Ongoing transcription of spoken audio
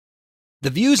The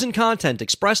views and content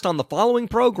expressed on the following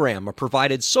program are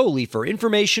provided solely for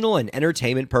informational and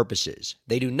entertainment purposes.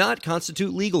 They do not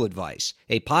constitute legal advice.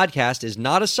 A podcast is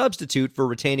not a substitute for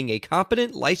retaining a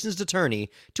competent, licensed attorney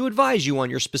to advise you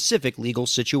on your specific legal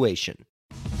situation.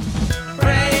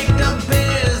 Break the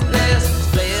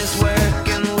business, play is work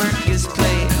and work is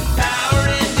play. Power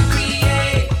into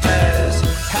creators,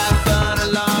 have fun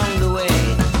along the way.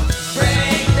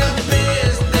 Break the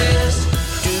business,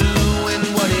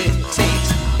 doing what it takes.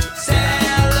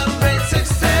 Celebrate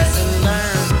success and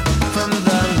learn from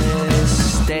the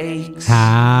mistakes.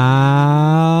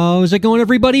 How's it going,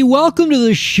 everybody? Welcome to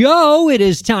the show. It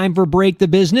is time for Break the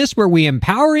Business, where we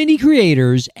empower indie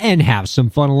creators and have some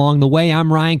fun along the way.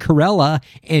 I'm Ryan Carella,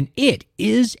 and it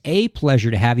is a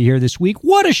pleasure to have you here this week.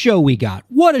 What a show we got.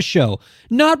 What a show.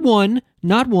 Not one,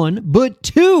 but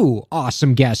two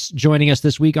awesome guests joining us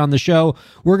this week on the show.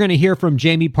 We're going to hear from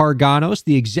Jamie Parganos,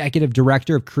 the executive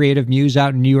director of Creative Muse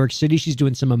out in New York City. She's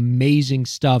doing some amazing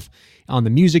stuff on the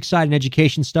music side and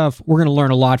education stuff. We're going to learn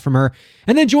a lot from her.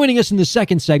 And then joining us in the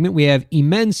second segment, we have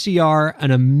Imen Siar,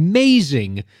 an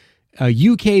amazing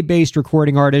UK-based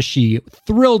recording artist. She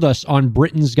thrilled us on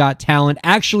Britain's Got Talent,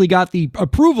 actually got the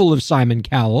approval of Simon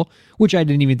Cowell, which I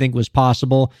didn't even think was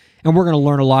possible. And we're going to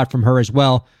learn a lot from her as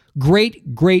well.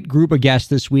 Great group of guests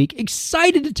this week.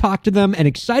 Excited to talk to them and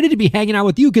excited to be hanging out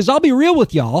with you, because I'll be real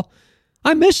with y'all.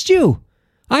 I missed you.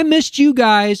 I missed you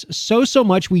guys so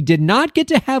much. We did not get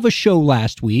to have a show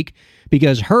last week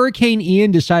because Hurricane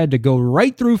Ian decided to go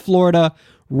right through Florida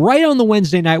right on the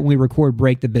Wednesday night when we record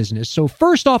Break the Business. So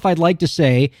first off, I'd like to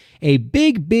say a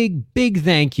big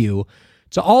thank you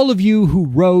to all of you who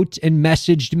wrote and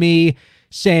messaged me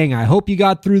saying, I hope you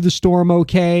got through the storm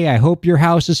okay. I hope your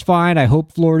house is fine. I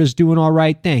hope Florida's doing all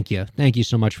right. Thank you. Thank you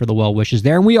so much for the well wishes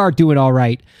there. And we are doing all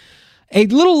right. A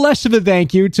little less of a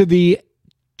thank you to the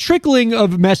trickling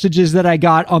of messages that I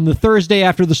got on the Thursday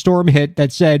after the storm hit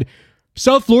that said,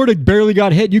 South Florida barely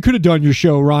got hit. You could have done your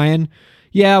show, Ryan.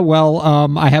 Yeah, well,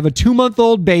 I have a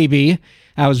 2-month-old baby.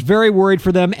 I was very worried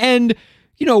for them. And,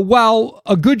 you know, while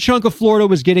a good chunk of Florida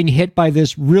was getting hit by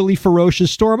this really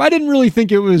ferocious storm, I didn't really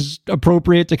think it was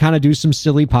appropriate to kind of do some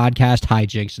silly podcast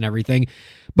hijinks and everything.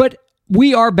 But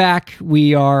we are back.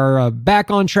 We are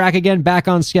back on track again, back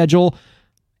on schedule.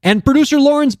 And producer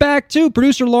Lauren's back too.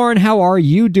 Producer Lauren, how are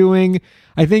you doing?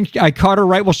 I think I caught her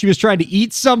right while she was trying to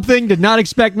eat something. Did not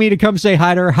expect me to come say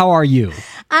hi to her. How are you?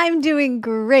 I'm doing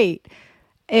great.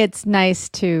 It's nice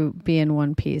to be in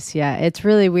one piece. Yeah, it's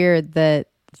really weird that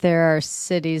there are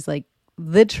cities like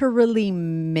literally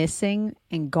missing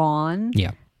and gone.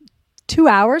 Yeah. 2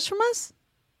 hours from us?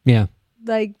 Yeah.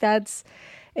 Like it's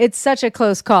such a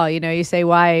close call. You know, you say,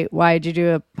 why did you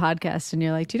do a podcast? And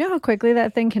you're like, do you know how quickly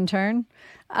that thing can turn?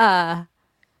 And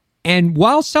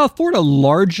while South Florida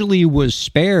largely was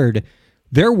spared,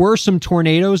 there were some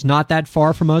tornadoes not that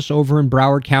far from us over in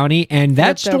Broward County, and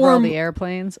that Flipped storm, over all the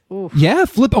airplanes. Oof. yeah,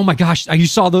 flip. Oh my gosh, you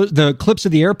saw the clips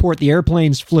of the airport, the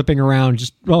airplanes flipping around.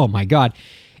 Just oh my god.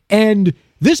 And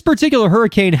this particular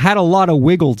hurricane had a lot of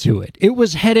wiggle to it. It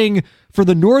was heading for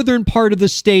the northern part of the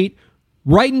state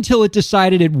right until it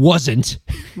decided it wasn't,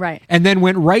 Right. and then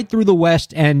went right through the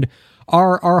west. And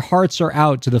our hearts are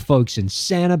out to the folks in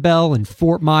Sanibel and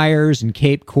Fort Myers and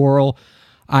Cape Coral.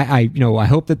 I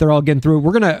hope that they're all getting through.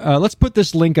 We're gonna let's put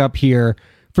this link up here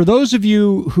for those of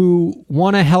you who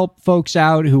want to help folks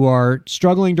out who are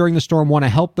struggling during the storm, want to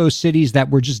help those cities that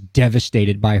were just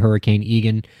devastated by Hurricane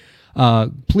Ian.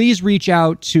 Please reach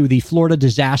out to the Florida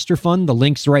Disaster Fund. The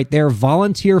link's right there,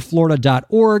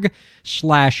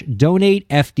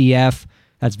 volunteerflorida.org/donate-FDF.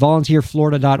 That's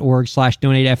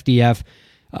volunteerflorida.org/donate-FDF.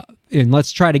 And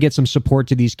let's try to get some support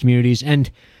to these communities.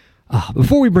 And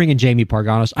before we bring in Jamie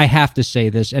Parganos, I have to say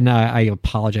this, and I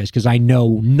apologize because I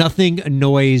know nothing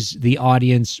annoys the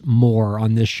audience more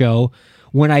on this show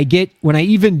when I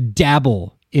even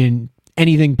dabble in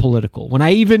anything political.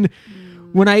 I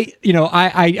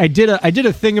did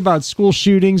a thing about school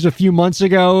shootings a few months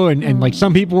ago, and like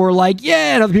some people were like,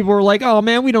 yeah, and other people were like, oh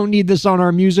man, we don't need this on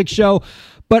our music show.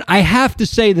 But I have to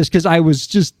say this because I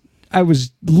was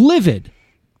livid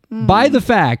by the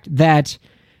fact that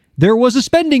there was a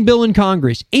spending bill in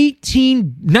Congress,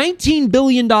 $19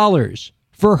 billion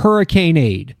for hurricane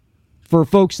aid for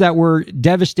folks that were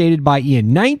devastated by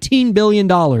Ian. $19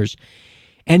 billion.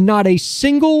 And not a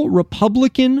single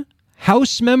Republican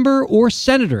House member or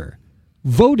senator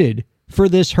voted for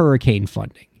this hurricane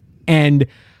funding. And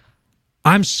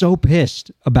I'm so pissed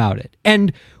about it.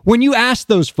 And when you ask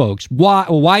those folks,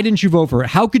 why didn't you vote for it?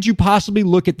 How could you possibly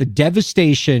look at the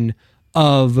devastation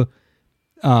of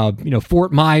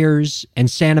Fort Myers and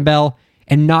Sanibel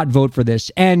and not vote for this.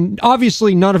 And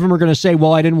obviously none of them are going to say,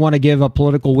 well, I didn't want to give a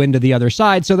political win to the other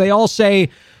side. So they all say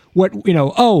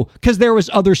because there was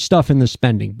other stuff in the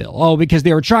spending bill. Oh, because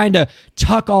they were trying to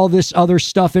tuck all this other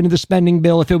stuff into the spending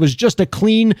bill. If it was just a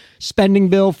clean spending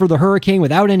bill for the hurricane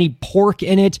without any pork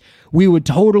in it, we would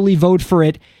totally vote for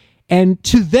it. And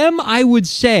to them, I would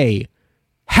say,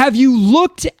 have you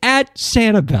looked at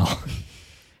Sanibel?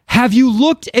 Have you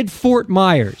looked at Fort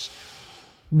Myers?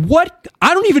 What?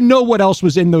 I don't even know what else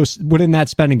was in that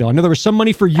spending bill. I know there was some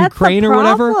money for Ukraine or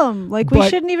whatever. Like, we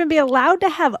shouldn't even be allowed to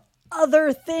have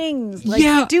other things.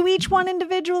 Like, do each one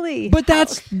individually. But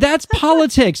that's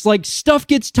politics. Like, stuff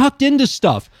gets tucked into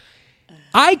stuff.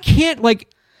 I can't,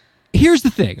 here's the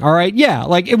thing, all right? Yeah,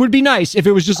 it would be nice if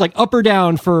it was just up or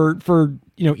down for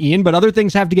Ian, but other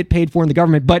things have to get paid for in the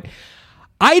government. But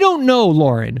I don't know,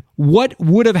 Lauren, what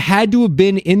would have had to have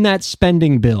been in that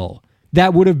spending bill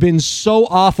that would have been so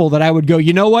awful that I would go,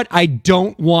 you know what? I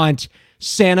don't want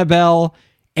Sanibel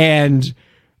and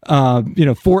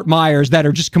Fort Myers that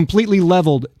are just completely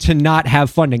leveled to not have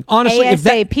funding. Honestly,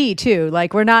 ASAP too.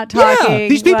 We're not talking. Yeah,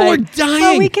 these people are dying.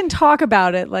 Well, we can talk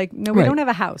about it. No, we don't have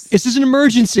a house. This is an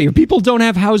emergency. People don't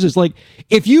have houses.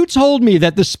 If you told me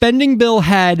that the spending bill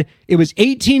it was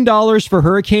 $18 for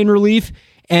hurricane relief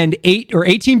and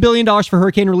 $18 billion for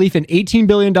hurricane relief and $18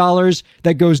 billion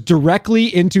that goes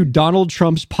directly into Donald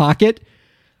Trump's pocket,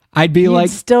 I'd be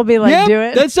still be yeah, do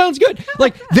it. That sounds good.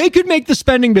 They could make the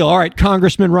spending bill. All right,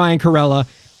 Congressman Ryan Carella,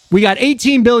 we got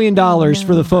 $18 billion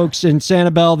for the folks in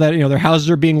Sanibel that, their houses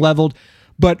are being leveled.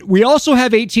 But we also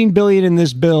have $18 billion in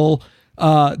this bill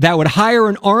that would hire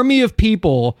an army of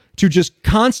people to just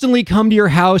constantly come to your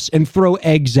house and throw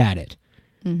eggs at it.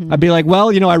 Mm-hmm. I'd be like, well,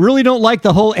 I really don't like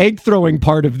the whole egg throwing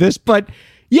part of this, but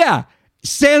yeah,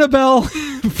 Sanibel,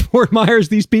 Fort Myers,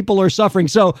 these people are suffering.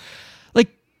 So,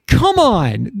 come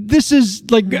on. This is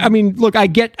look,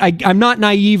 I'm not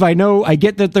naive. I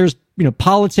get that there's,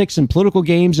 politics and political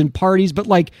games and parties,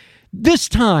 but this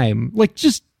time,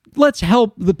 just let's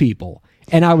help the people.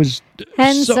 And I was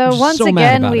so once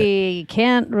again, we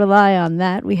can't rely on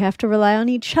that. We have to rely on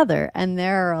each other. And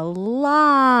there are a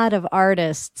lot of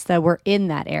artists that were in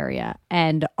that area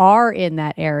and are in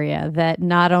that area that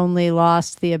not only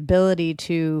lost the ability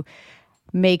to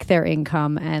make their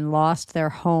income and lost their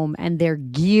home and their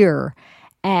gear.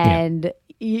 And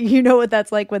you know what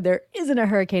that's like when there isn't a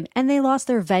hurricane. And they lost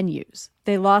their venues.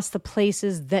 They lost the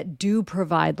places that do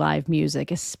provide live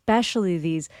music, especially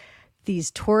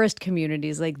these tourist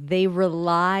communities. They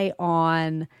rely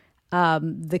on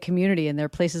the community, and they're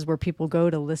places where people go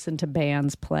to listen to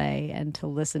bands play and to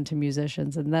listen to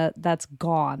musicians. And that's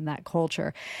gone, that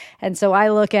culture. And so I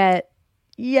look at,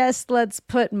 yes, let's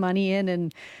put money in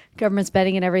and government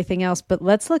spending and everything else, but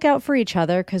let's look out for each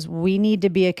other, because we need to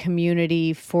be a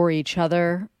community for each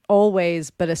other always,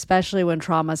 but especially when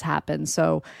traumas happen.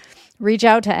 So reach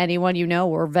out to anyone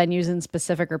or venues in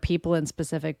specific or people in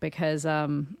specific, because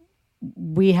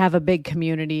we have a big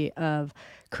community of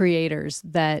creators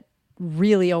that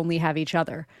really only have each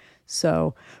other.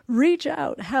 So reach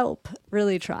out, help,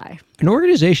 really try. An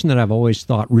organization that I've always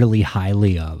thought really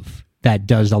highly of that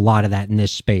does a lot of that in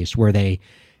this space, where they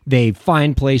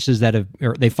find places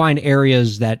they find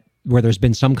areas where there's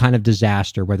been some kind of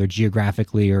disaster, whether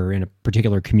geographically or in a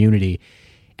particular community,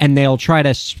 and they'll try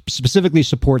to specifically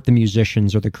support the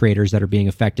musicians or the creators that are being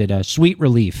affected. Sweet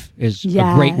Relief is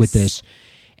great with this.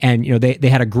 And, they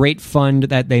had a great fund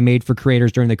that they made for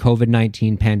creators during the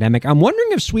COVID-19 pandemic. I'm wondering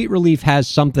if Sweet Relief has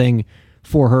something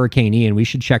for Hurricane Ian. We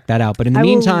should check that out. But in the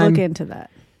meantime, I will look into that.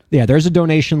 Yeah, there's a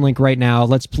donation link right now.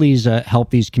 Let's please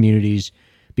help these communities,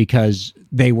 because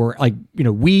they were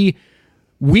we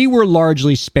were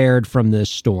largely spared from this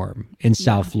storm in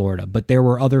South Florida, but there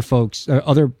were other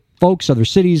other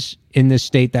cities in this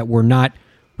state that were not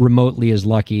remotely as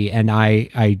lucky. And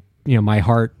I my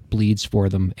heart bleeds for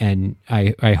them, and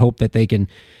I hope that they can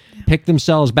pick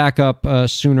themselves back up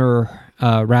sooner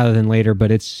rather than later.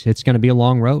 But it's going to be a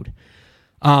long road.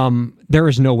 There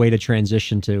is no way to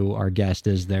transition to our guest,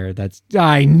 is there?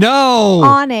 I know.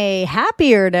 On a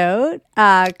happier note,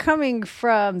 coming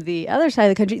from the other side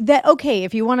of the country,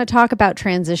 if you want to talk about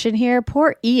transition here,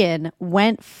 poor Ian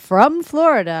went from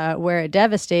Florida, where it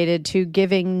devastated, to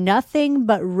giving nothing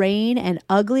but rain and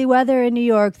ugly weather in New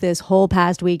York this whole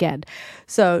past weekend.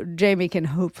 So Jamie can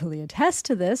hopefully attest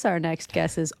to this. Our next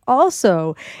guest is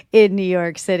also in New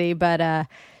York City, but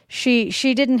She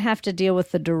didn't have to deal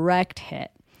with the direct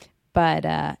hit,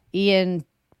 but Ian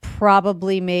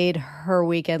probably made her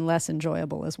weekend less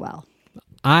enjoyable as well.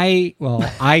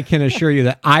 I can assure you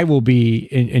that I will be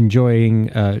enjoying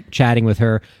chatting with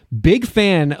her. Big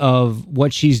fan of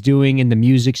what she's doing in the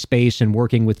music space and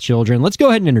working with children. Let's go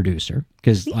ahead and introduce her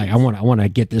because I want to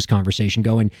get this conversation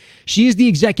going. She is the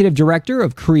executive director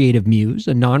of Creative Muse,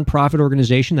 a nonprofit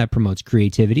organization that promotes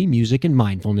creativity, music, and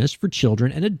mindfulness for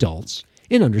children and adults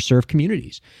in underserved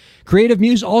communities. Creative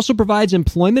Muse also provides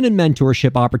employment and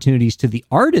mentorship opportunities to the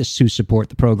artists who support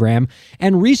the program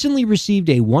and recently received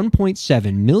a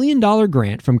 $1.7 million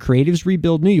grant from Creatives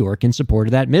Rebuild New York in support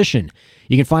of that mission.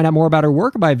 You can find out more about her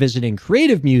work by visiting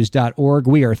creativemuse.org.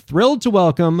 We are thrilled to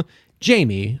welcome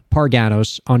Jamie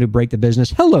Parganos on to Break the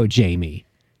Business. Hello, Jamie.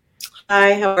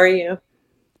 Hi, how are you?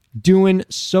 Doing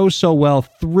so well.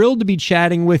 Thrilled to be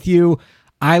chatting with you.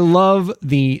 I love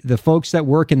the folks that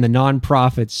work in the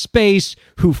nonprofit space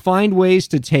who find ways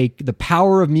to take the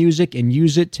power of music and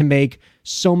use it to make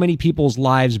so many people's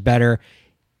lives better.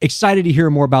 Excited to hear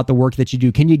more about the work that you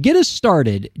do. Can you get us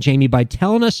started, Jamie, by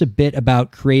telling us a bit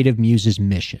about Creative Muse's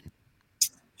mission?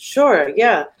 Sure,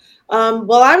 yeah.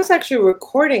 Well, I was actually a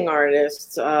recording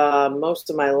artist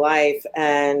most of my life.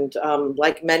 And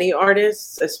like many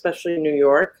artists, especially in New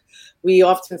York, we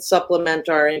often supplement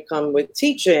our income with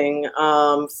teaching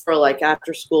for like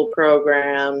after school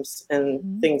programs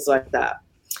and things like that.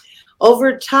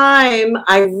 Over time,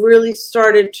 I really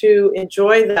started to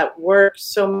enjoy that work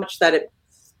so much that it,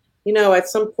 at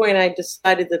some point I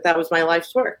decided that was my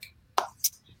life's work.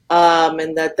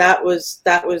 And that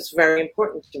was very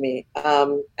important to me.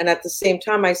 And at the same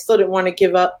time, I still didn't want to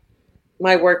give up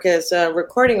my work as a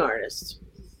recording artist.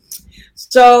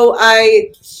 So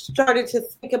I started to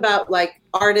think about like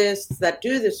artists that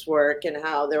do this work and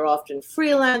how they're often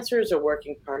freelancers or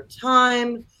working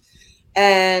part-time.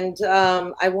 And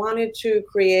I wanted to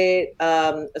create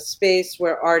a space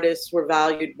where artists were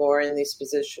valued more in these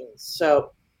positions.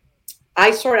 So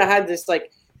I sort of had this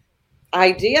like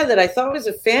idea that I thought was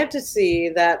a fantasy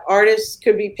that artists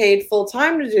could be paid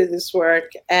full-time to do this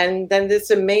work. And then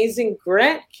this amazing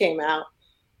grant came out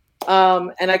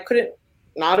and I couldn't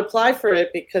not apply for it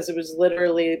because it was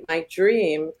literally my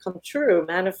dream come true,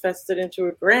 manifested into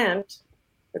a grant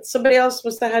that somebody else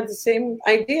must have had the same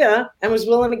idea and was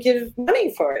willing to give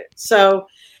money for it. So,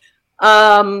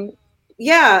 that's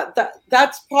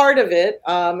part of it.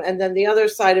 And then the other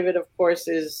side of it, of course,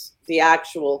 is the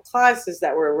actual classes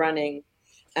that we're running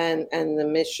and the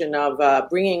mission of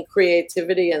bringing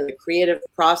creativity and the creative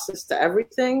process to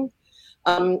everything.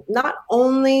 Not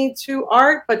only to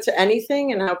art, but to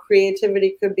anything and how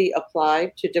creativity could be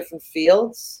applied to different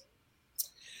fields.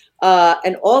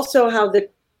 And also how the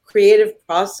creative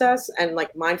process and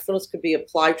like mindfulness could be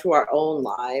applied to our own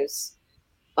lives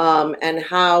and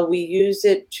how we use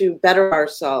it to better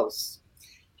ourselves,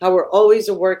 how we're always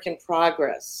a work in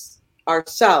progress,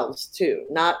 ourselves too,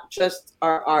 not just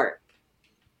our art.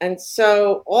 And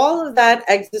so all of that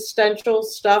existential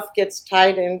stuff gets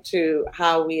tied into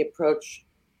how we approach,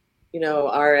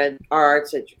 our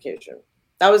arts education.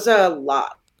 That was a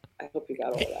lot. I hope you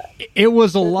got all that. It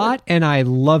was a lot, and I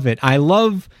love it. I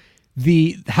love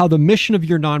how the mission of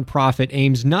your nonprofit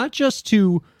aims not just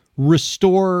to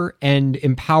restore and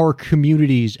empower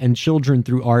communities and children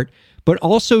through art, but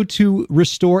also to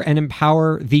restore and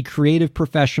empower the creative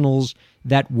professionals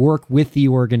that work with the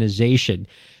organization.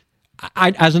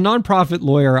 As a nonprofit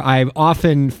lawyer, I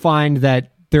often find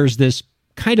that there's this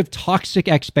kind of toxic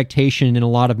expectation in a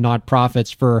lot of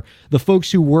nonprofits for the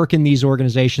folks who work in these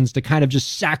organizations to kind of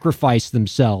just sacrifice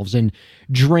themselves and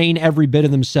drain every bit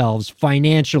of themselves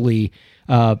financially,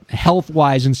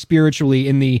 health-wise, and spiritually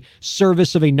in the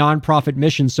service of a nonprofit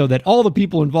mission so that all the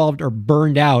people involved are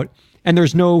burned out. And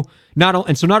there's so not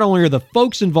only are the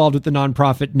folks involved with the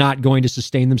nonprofit not going to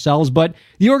sustain themselves, but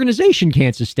the organization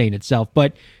can't sustain itself.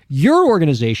 But your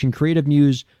organization, Creative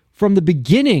Muse, from the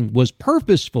beginning was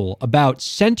purposeful about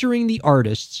centering the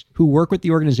artists who work with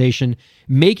the organization,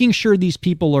 making sure these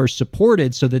people are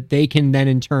supported so that they can then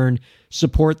in turn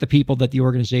support the people that the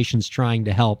organization's trying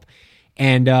to help.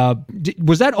 And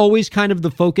was that always kind of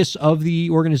the focus of the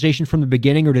organization from the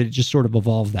beginning, or did it just sort of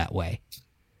evolve that way?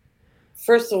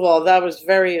 First of all, that was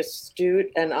very astute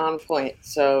and on point.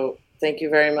 So thank you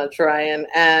very much, Ryan.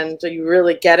 And you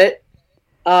really get it.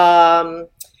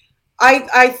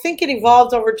 I think it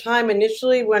evolved over time.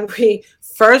 Initially, when we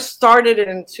first started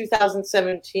in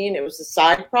 2017, it was a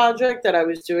side project that I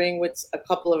was doing with a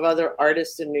couple of other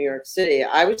artists in New York City.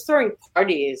 I was throwing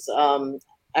parties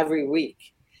every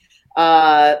week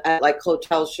at like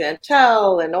Hotel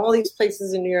Chantel and all these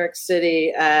places in New York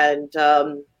City. And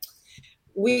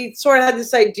we sort of had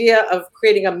this idea of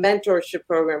creating a mentorship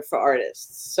program for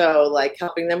artists. So like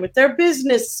helping them with their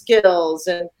business skills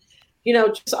and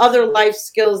just other life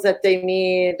skills that they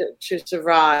need to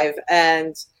survive.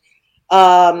 And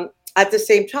at the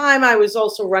same time, I was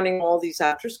also running all these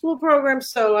after school programs.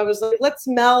 So I was like, let's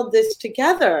meld this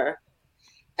together.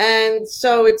 And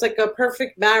so it's like a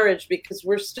perfect marriage because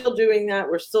we're still doing that.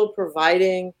 We're still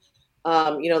providing,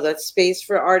 that space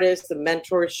for artists, the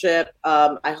mentorship.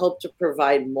 I hope to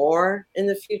provide more in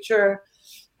the future.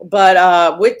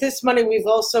 But with this money, we've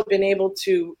also been able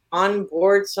to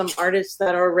onboard some artists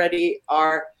that already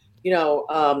are,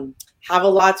 have a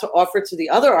lot to offer to the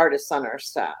other artists on our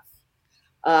staff.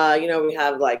 We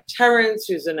have like Terrence,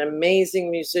 who's an amazing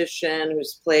musician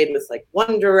who's played with like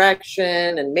One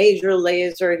Direction and Major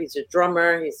Lazer. He's a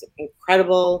drummer. He's an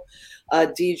incredible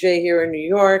DJ here in New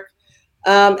York.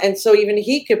 And so even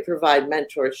he could provide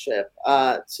mentorship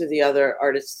to the other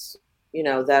artists,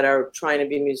 that are trying to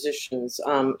be musicians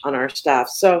on our staff.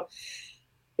 So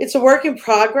it's a work in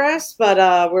progress,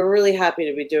 but we're really happy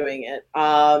to be doing it.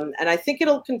 And I think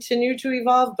it'll continue to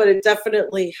evolve, but it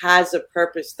definitely has a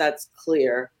purpose that's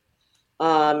clear.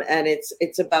 And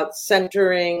it's about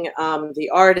centering the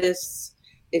artists.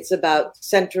 It's about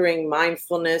centering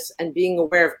mindfulness and being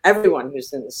aware of everyone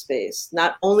who's in the space,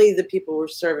 not only the people we're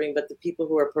serving, but the people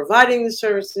who are providing the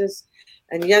services.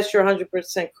 And yes, you're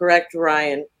 100% correct,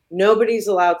 Ryan. Nobody's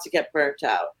allowed to get burnt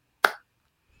out.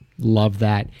 Love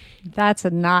that. That's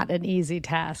not an easy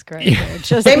task, right there.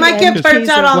 Just they might get burnt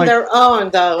out on their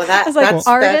own, though. That's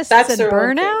artists and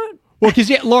burnout. Well,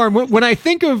 because Lauren, when I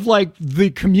think of like the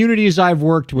communities I've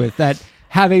worked with that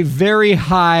have a very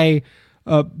high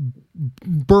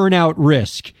burnout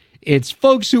risk, it's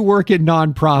folks who work in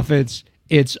nonprofits.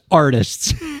 It's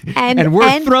artists, and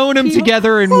we're throwing them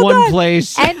together in one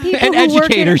place. And people who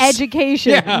educators. work in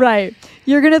education, Yeah. right?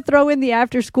 You're going to throw in the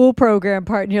after-school program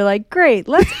part, and you're like, great,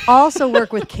 let's also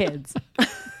work with kids.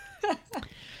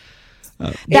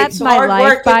 That's my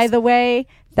life, by the way.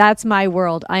 That's my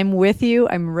world. I'm with you.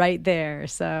 I'm right there.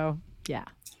 So, yeah.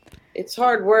 It's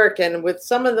hard work. And with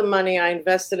some of the money I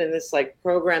invested in this like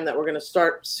program that we're going to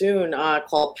start soon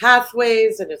called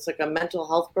Pathways, and it's like a mental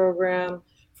health program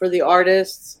for the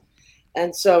artists.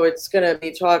 And so it's going to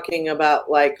be talking about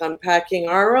like unpacking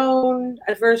our own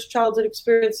adverse childhood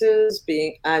experiences,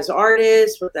 being as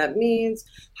artists, what that means,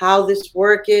 how this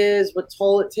work is, what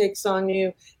toll it takes on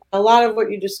you. A lot of what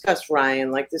you discussed,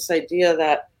 Ryan, like this idea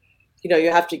that,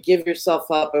 you have to give yourself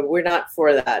up, and we're not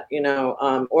for that,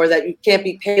 or that you can't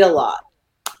be paid a lot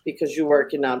because you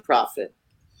work in nonprofit.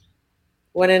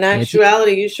 When in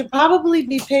actuality, you should probably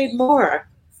be paid more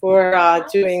for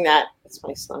doing that. That's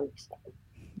my son.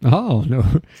 Oh,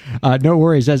 no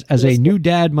worries. As a new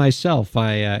dad myself,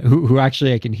 I who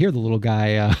actually I can hear the little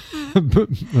guy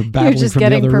babbling You're just from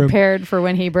getting the other prepared for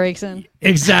when he breaks in.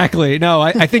 Exactly. No,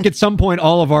 I think at some point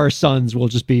all of our sons will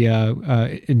just be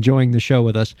enjoying the show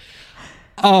with us.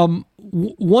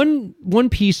 One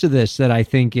piece of this that I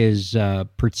think is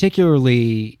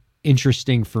particularly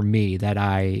interesting for me that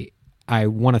I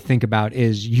want to think about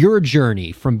is your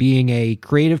journey from being a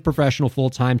creative professional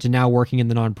full-time to now working in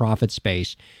the nonprofit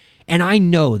space. And I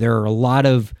know there are a lot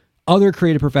of other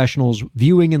creative professionals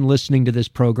viewing and listening to this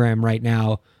program right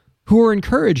now who are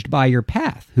encouraged by your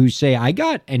path, who say, I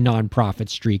got a nonprofit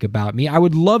streak about me. I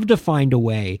would love to find a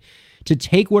way to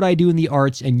take what I do in the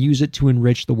arts and use it to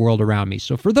enrich the world around me.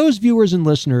 So for those viewers and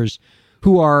listeners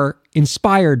who are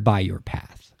inspired by your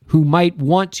path, who might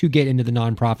want to get into the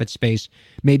nonprofit space,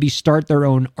 maybe start their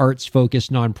own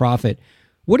arts-focused nonprofit,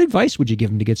 what advice would you give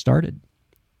them to get started?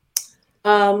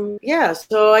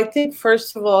 So I think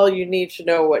first of all, you need to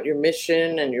know what your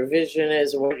mission and your vision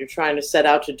is and what you're trying to set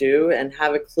out to do and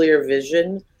have a clear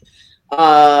vision.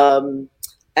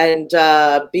 And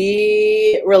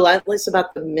be relentless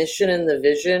about the mission and the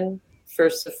vision,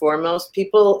 first and foremost.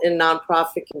 People in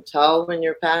nonprofit can tell when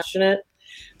you're passionate,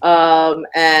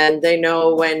 and they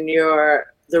know when you're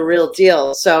the real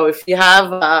deal. So if you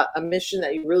have a mission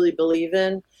that you really believe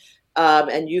in,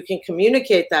 and you can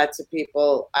communicate that to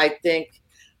people, I think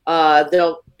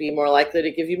they'll be more likely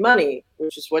to give you money,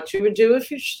 which is what you would do if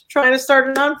you're trying to start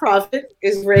a nonprofit,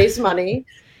 is raise money.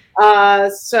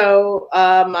 So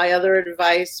my other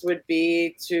advice would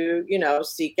be to,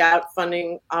 seek out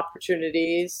funding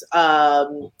opportunities.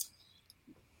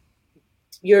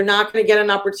 You're not going to get an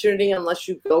opportunity unless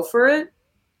you go for it.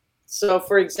 So,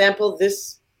 for example,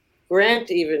 this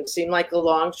grant even seemed like a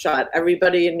long shot.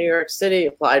 Everybody in New York City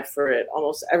applied for it,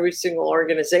 almost every single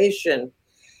organization.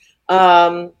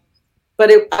 But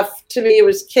to me, it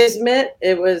was kismet.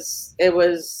 It was,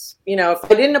 if I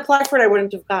didn't apply for it, I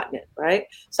wouldn't have gotten it, right?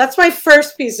 So that's my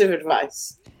first piece of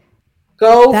advice.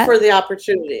 Go for the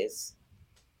opportunities.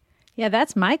 Yeah,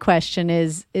 that's my question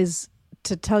is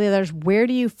to tell the others, where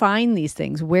do you find these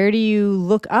things? Where do you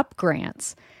look up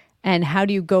grants? And how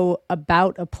do you go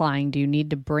about applying? Do you need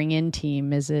to bring in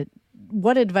team?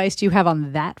 What advice do you have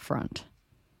on that front?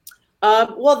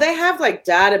 Well, they have like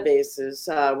databases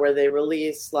where they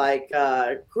release like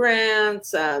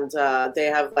grants, and they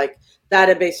have like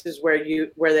databases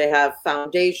where they have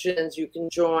foundations you can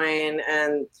join,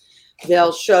 and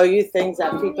they'll show you things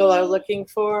that people are looking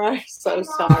for. I'm so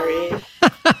sorry.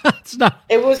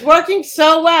 It was working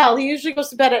so well. He usually goes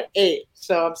to bed at 8,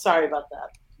 so I'm sorry about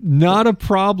that. Not a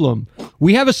problem.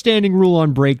 We have a standing rule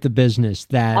on Break the Business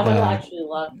that I'm gonna actually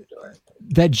lock the door.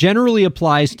 that generally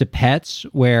applies to pets,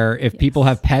 where if people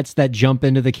have pets that jump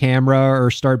into the camera or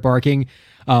start barking,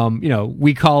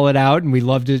 we call it out, and we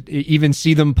love to even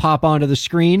see them pop onto the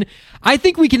screen. I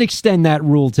think we can extend that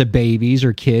rule to babies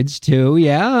or kids too.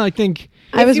 Yeah, I think.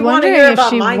 I was wondering if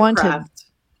she wanted.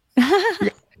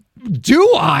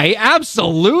 Do I?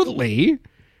 Absolutely.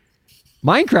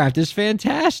 Minecraft is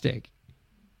fantastic.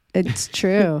 It's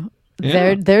true.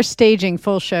 Yeah. They're staging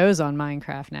full shows on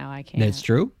Minecraft now. I can't. That's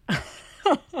true.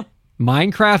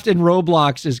 Minecraft and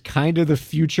Roblox is kind of the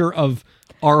future of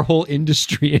our whole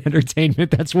industry and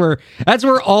entertainment. That's where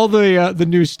all the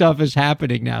new stuff is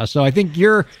happening now. So I think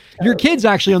your kid's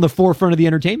actually on the forefront of the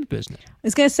entertainment business. I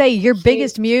was going to say, your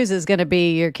biggest muse is going to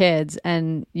be your kids,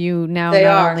 and you now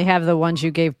not only have the ones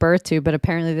you gave birth to, but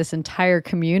apparently this entire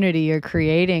community you're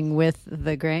creating with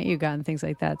the grant you got and things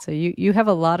like that. So you have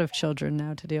a lot of children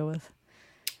now to deal with.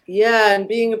 Yeah, and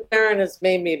being a parent has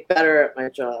made me better at my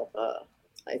job,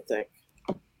 I think.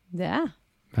 Yeah.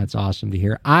 That's awesome to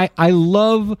hear. I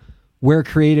love where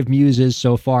Creative Muse is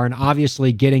so far, and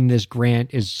obviously getting this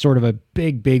grant is sort of a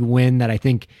big, big win that I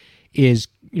think is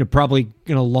probably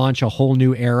going to launch a whole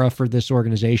new era for this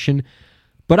organization.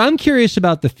 But I'm curious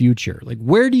about the future. Like,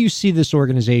 where do you see this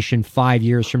organization 5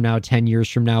 years from now, 10 years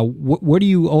from now? What are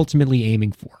you ultimately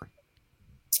aiming for?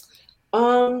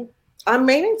 I'm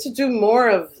aiming to do more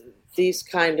of these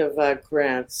kind of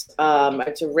grants,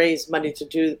 and to raise money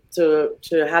to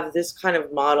have this kind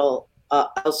of model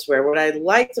elsewhere. What I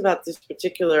liked about this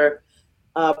particular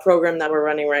program that we're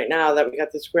running right now, that we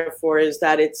got this grant for, is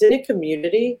that it's in a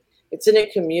community. It's in a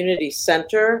community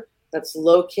center that's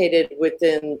located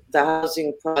within the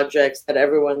housing projects that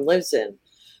everyone lives in.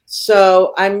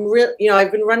 So I've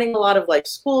been running a lot of like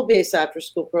school-based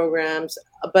after-school programs,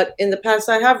 but in the past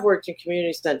I have worked in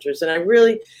community centers, and I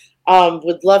really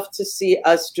would love to see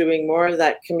us doing more of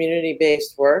that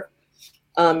community-based work,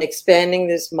 expanding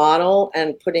this model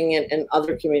and putting it in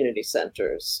other community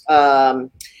centers,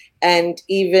 and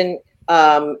even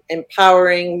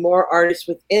empowering more artists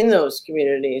within those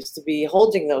communities to be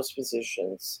holding those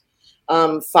positions,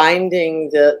 finding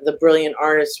the brilliant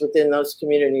artists within those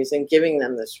communities and giving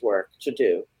them this work to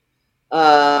do.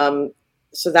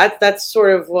 So that's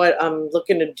sort of what I'm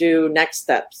looking to do next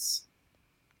steps.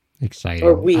 Exciting.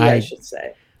 Or I should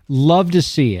say. Love to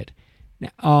see it.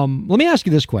 Let me ask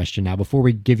you this question now before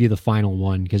we give you the final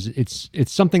one, because it's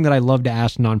something that I love to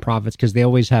ask nonprofits, because they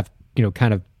always have,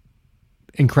 kind of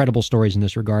incredible stories in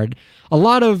this regard. A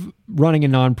lot of running a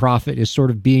nonprofit is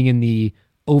sort of being in the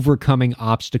overcoming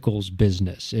obstacles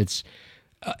business. It's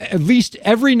at least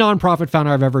every nonprofit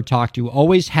founder I've ever talked to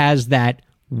always has that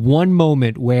one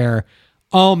moment where,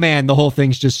 oh man, the whole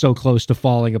thing's just so close to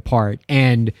falling apart.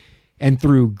 And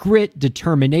through grit,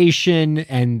 determination,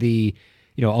 and a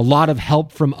lot of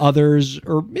help from others,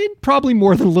 or probably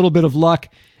more than a little bit of luck,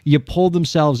 you pull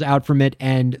themselves out from it.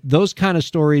 And those kind of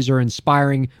stories are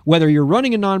inspiring, whether you're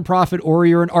running a nonprofit or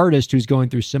you're an artist who's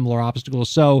going through similar obstacles.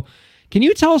 So can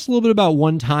you tell us a little bit about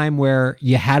one time where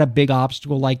you had a big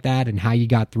obstacle like that and how you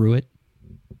got through it?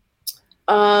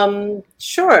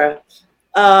 Sure.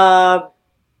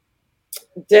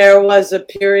 There was a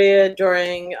period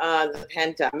during the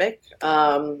pandemic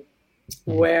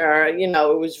where,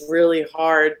 it was really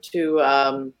hard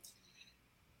to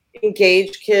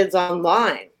engage kids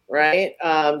online, right?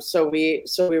 So we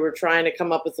were trying to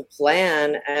come up with a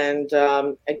plan, and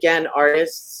again,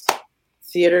 artists,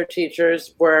 theater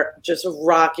teachers were just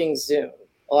rocking Zoom.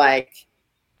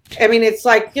 It's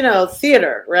like,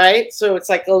 theater, right? So it's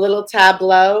like a little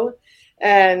tableau,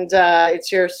 and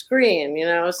it's your screen,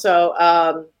 So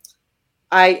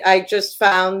I just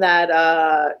found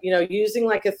that, using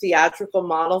like a theatrical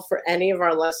model for any of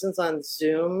our lessons on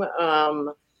Zoom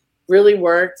really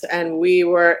worked. And we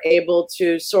were able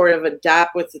to sort of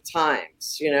adapt with the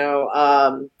times,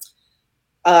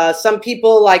 some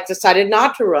people decided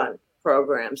not to run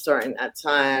programs during that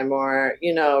time, or,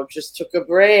 just took a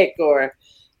break, or,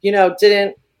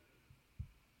 didn't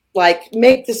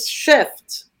make this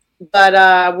shift.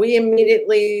 but we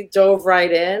immediately dove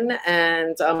right in,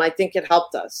 and I think it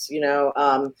helped us.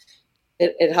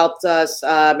 It helped us,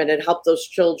 and it helped those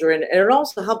children, and it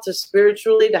also helped us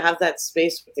spiritually to have that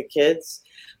space with the kids.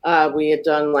 We had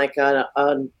done like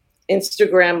an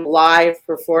Instagram live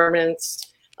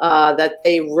performance that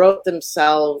they wrote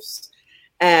themselves.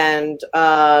 And,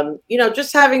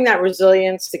 just having that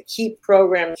resilience to keep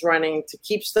programs running, to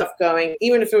keep stuff going,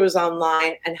 even if it was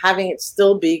online, and having it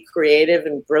still be creative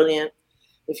and brilliant.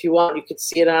 If you want, you could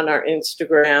see it on our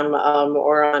Instagram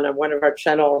or on one of our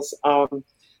channels.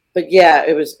 But yeah,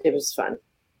 it was fun.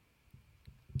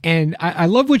 And I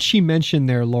love what she mentioned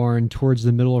there, Lauren, towards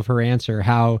the middle of her answer,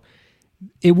 how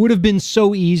it would have been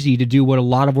so easy to do what a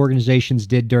lot of organizations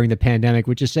did during the pandemic,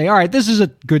 which is say, all right, this is a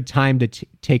good time to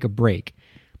take a break.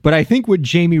 But I think what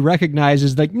Jamie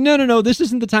recognizes, like, no, this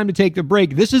isn't the time to take the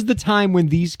break. This is the time when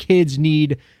these kids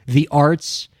need the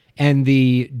arts and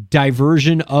the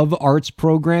diversion of arts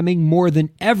programming more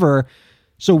than ever.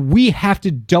 So we have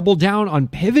to double down on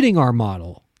pivoting our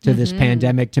model to this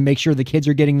pandemic to make sure the kids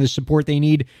are getting the support they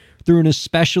need through an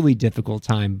especially difficult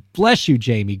time. Bless you,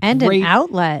 Jamie. And Great. an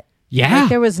outlet. Yeah. Like,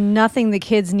 there was nothing the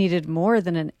kids needed more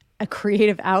than a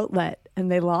creative outlet,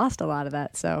 and they lost a lot of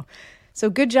that. So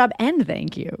good job and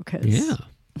thank you. Yeah.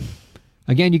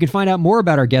 Again, you can find out more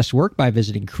about our guest work by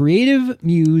visiting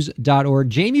creativemuse.org.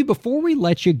 Jamie, before we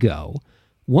let you go,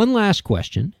 one last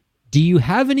question. Do you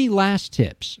have any last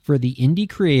tips for the indie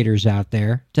creators out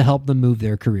there to help them move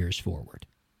their careers forward?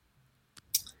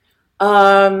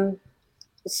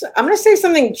 So I'm going to say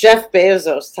something Jeff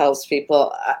Bezos tells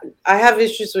people. I have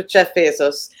issues with Jeff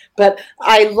Bezos, but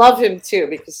I love him too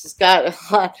because he's got a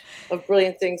lot of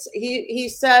brilliant things. He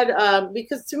said,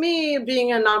 because to me,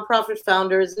 being a nonprofit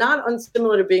founder is not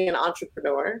unsimilar to being an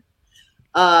entrepreneur.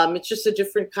 It's just a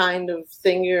different kind of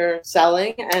thing you're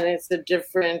selling, and it's a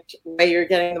different way you're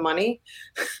getting the money.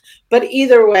 But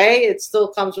either way, it still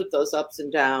comes with those ups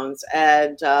and downs.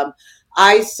 And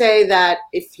I say that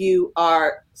if you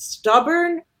are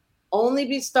stubborn, only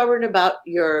be stubborn about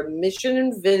your mission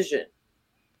and vision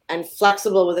and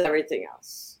flexible with everything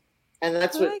else. And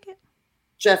that's what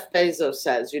Jeff Bezos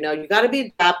says. You got to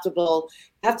be adaptable.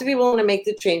 You have to be willing to make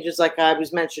the changes like I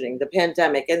was mentioning, the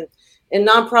pandemic. And in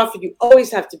nonprofit, you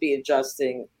always have to be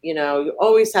adjusting. You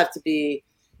always have to be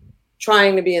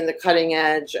trying to be in the cutting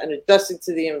edge and adjusting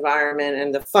to the environment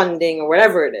and the funding or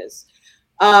whatever it is.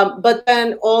 But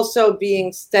then also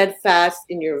being steadfast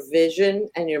in your vision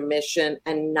and your mission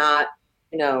and not,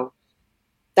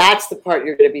 that's the part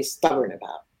you're going to be stubborn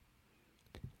about.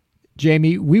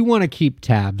 Jamie, we want to keep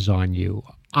tabs on you.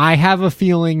 I have a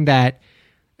feeling that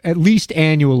at least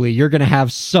annually, you're going to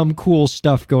have some cool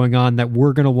stuff going on that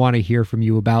we're going to want to hear from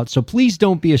you about. So please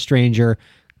don't be a stranger.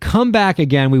 Come back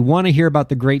again. We want to hear about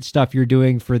the great stuff you're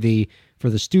doing for the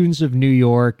students of New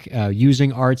York,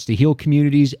 using arts to heal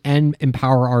communities and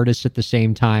empower artists at the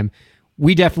same time.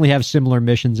 We definitely have similar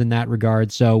missions in that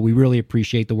regard, so we really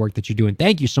appreciate the work that you're doing.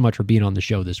 Thank you so much for being on the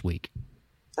show this week.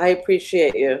 I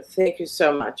appreciate you. Thank you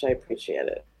so much. I appreciate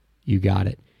it. You got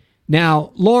it.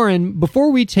 Now, Lauren,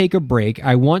 before we take a break,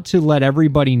 I want to let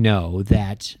everybody know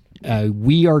that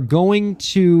we are going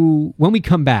to, when we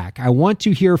come back, I want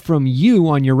to hear from you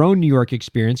on your own New York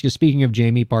experience, because speaking of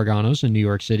Jamie Parganos in New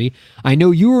York City, I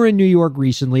know you were in New York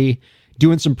recently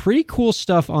doing some pretty cool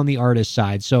stuff on the artist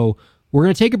side. So we're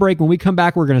going to take a break. When we come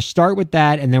back, we're going to start with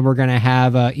that, and then we're going to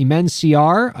have Imen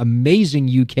Siar, amazing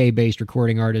UK-based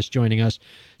recording artist, joining us.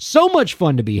 So much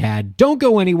fun to be had. Don't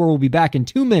go anywhere. We'll be back in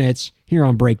 2 minutes here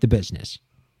on Break the Business.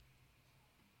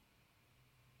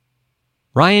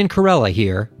 Ryan Corella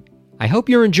here. I hope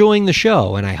you're enjoying the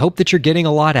show, and I hope that you're getting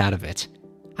a lot out of it.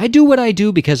 I do what I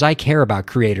do because I care about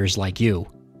creators like you.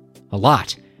 A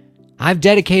lot. I've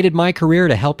dedicated my career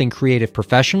to helping creative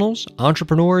professionals,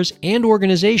 entrepreneurs, and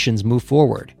organizations move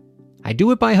forward. I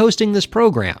do it by hosting this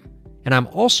program, and I'm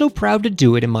also proud to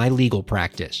do it in my legal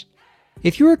practice.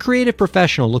 If you're a creative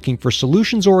professional looking for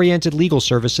solutions-oriented legal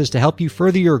services to help you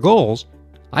further your goals,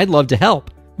 I'd love to help.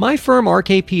 My firm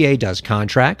RKPA does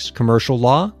contracts, commercial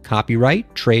law,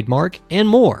 copyright, trademark, and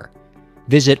more.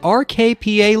 Visit rkpalaw.com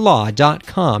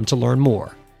to learn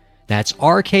more. That's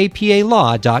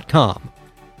rkpalaw.com.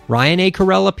 Ryan A.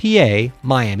 Corella, PA,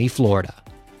 Miami, Florida.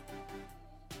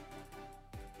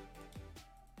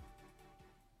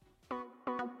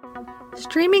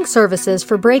 Streaming services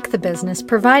for Break the Business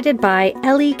provided by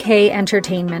LEK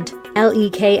Entertainment.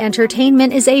 LEK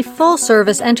Entertainment is a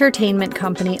full-service entertainment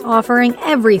company offering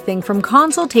everything from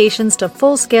consultations to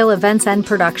full-scale events and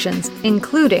productions,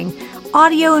 including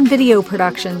audio and video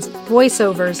productions,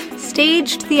 voiceovers,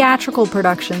 staged theatrical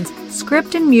productions,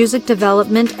 script and music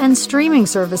development, and streaming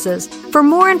services. For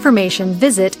more information,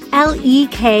 visit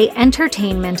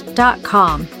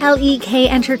lekentertainment.com. LEK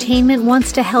Entertainment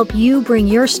wants to help you bring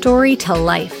your story to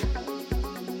life.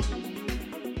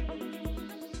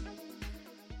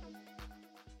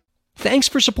 Thanks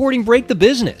for supporting Break the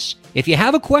Business. If you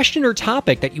have a question or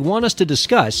topic that you want us to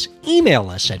discuss, email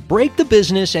us at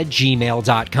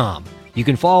breakthebusiness@gmail.com. You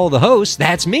can follow the host,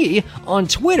 that's me, on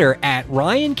Twitter at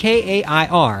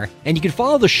RyanKair, and you can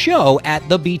follow the show at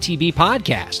the BTB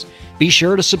Podcast. Be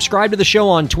sure to subscribe to the show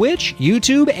on Twitch,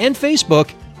 YouTube, and Facebook,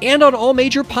 and on all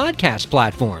major podcast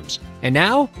platforms. And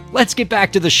now, let's get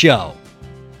back to the show.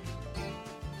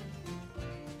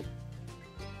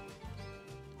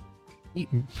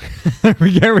 There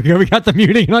we go. We got the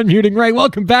muting and unmuting right.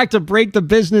 Welcome back to Break the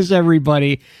Business,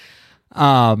 everybody.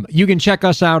 You can check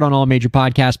us out on all major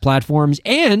podcast platforms,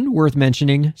 and worth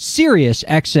mentioning, Sirius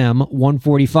XM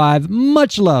 145.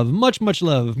 Much love, much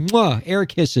love. Mwah. Air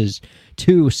kisses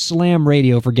to Slam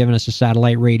Radio for giving us a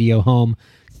satellite radio home.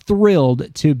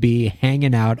 Thrilled to be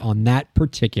hanging out on that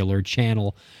particular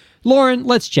channel. Lauren,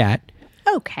 let's chat.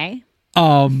 Okay.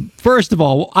 First of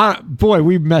all, boy,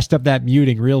 we messed up that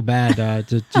muting real bad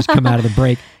to just come out of the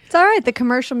break. It's all right. The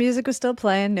commercial music was still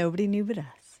playing. Nobody knew but us.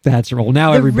 That's right. Well,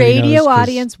 now The everybody knows, radio 'cause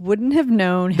audience wouldn't have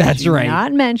known had That's you right.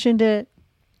 not mentioned it.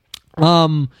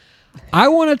 I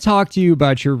want to talk to you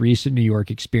about your recent New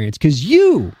York experience, because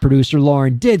you, producer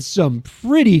Lauren, did some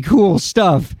pretty cool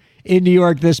stuff in New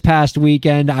York this past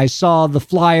weekend. I saw the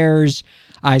flyers.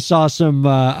 I saw some,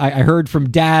 I heard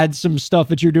from Dad some stuff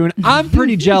that you're doing. I'm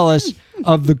pretty jealous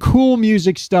of the cool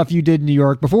music stuff you did in New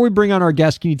York. Before we bring on our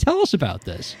guest, can you tell us about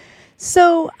this?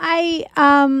 So I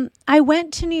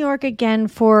went to New York again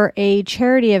for a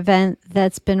charity event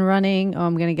that's been running,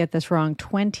 I'm going to get this wrong,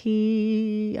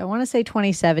 I want to say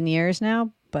 27 years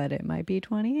now, but it might be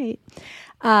 28.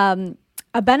 A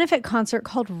benefit concert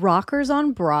called Rockers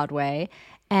on Broadway.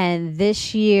 And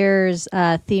this year's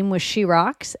theme was She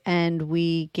Rocks, and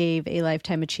we gave a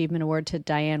Lifetime Achievement Award to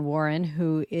Diane Warren,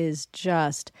 who is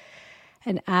just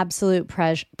an absolute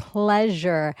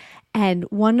pleasure, and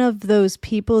one of those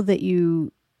people that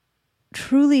you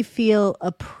truly feel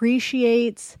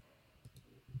appreciates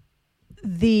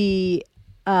the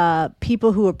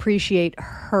people who appreciate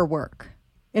her work,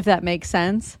 if that makes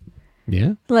sense.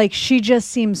 Yeah. Like, she just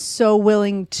seems so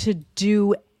willing to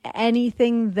do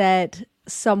anything that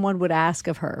someone would ask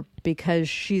of her, because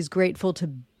she's grateful to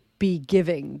be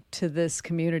giving to this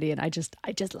community, and I just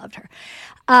loved her.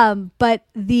 But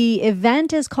the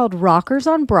event is called Rockers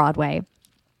on Broadway,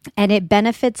 and it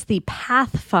benefits the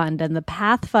Path Fund, and the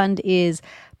Path Fund is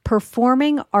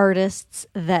performing artists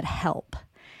that help.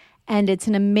 And it's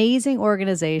an amazing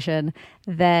organization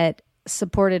that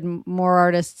supported more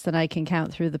artists than I can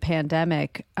count through the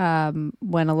pandemic.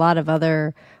 When a lot of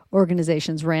other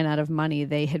organizations ran out of money,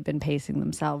 they had been pacing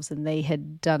themselves, and they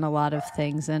had done a lot of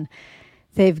things, and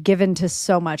they've given to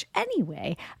so much.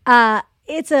 Anyway,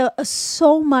 it's a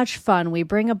so much fun. We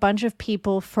bring a bunch of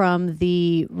people from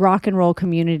the rock and roll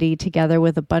community together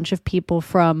with a bunch of people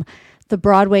from the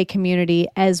Broadway community,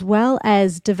 as well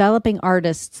as developing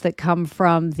artists that come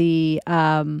from the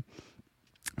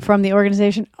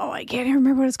organization. Oh, I can't even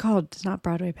remember what it's called. It's not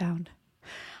Broadway Bound.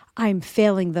 I'm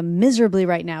failing them miserably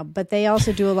right now, but they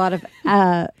also do a lot of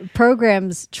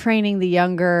programs training the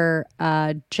younger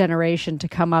generation to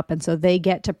come up. And so they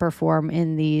get to perform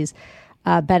in these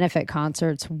benefit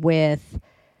concerts with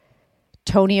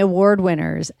Tony Award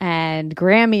winners and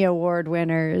Grammy Award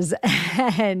winners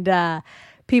and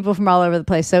people from all over the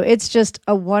place. So it's just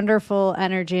a wonderful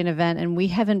energy and event. And we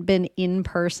haven't been in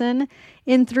person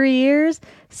in 3 years.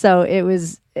 So it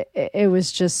was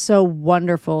just so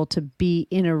wonderful to be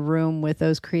in a room with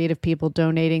those creative people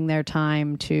donating their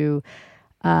time to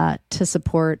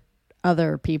support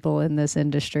other people in this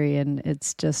industry. And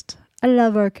it's just, I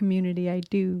love our community. I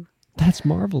do. That's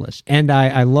marvelous. And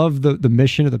I love the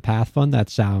mission of the Path Fund. That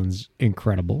sounds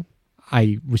incredible.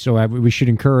 We should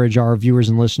encourage our viewers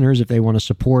and listeners, if they want to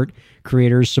support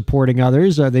creators supporting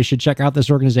others, they should check out this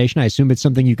organization. I assume it's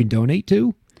something you can donate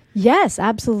to? Yes,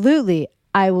 absolutely.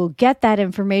 I will get that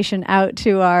information out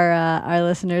to our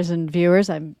listeners and viewers.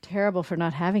 I'm terrible for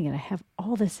not having it. I have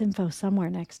all this info somewhere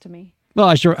next to me. Well,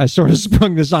 I sort of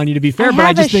sprung this on you, to be fair, but I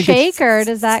have just a think shaker.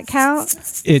 Does that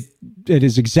count? It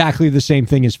is exactly the same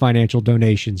thing as financial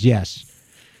donations. Yes.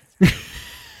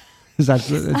 That's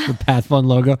the Path Fund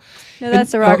logo. No,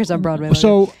 that's the Rockers on Broadway logo.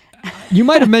 So you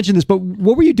might have mentioned this, but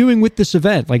what were you doing with this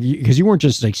event? Like, because you weren't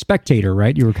just like spectator,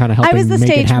 right? You were kind of helping. I was the make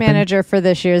it stage happen. manager for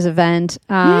this year's event.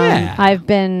 Yeah. I've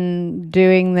been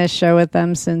doing this show with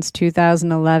them since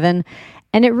 2011,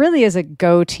 And it really is a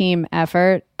go team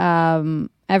effort.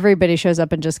 Everybody shows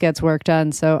up and just gets work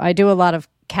done. So I do a lot of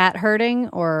cat herding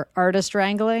or artist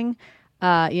wrangling,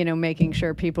 making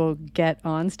sure people get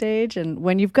on stage. And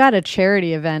when you've got a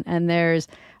charity event and there's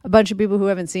a bunch of people who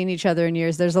haven't seen each other in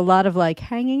years, there's a lot of like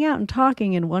hanging out and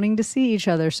talking and wanting to see each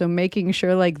other. So making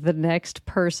sure like the next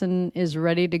person is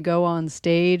ready to go on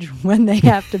stage when they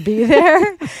have to be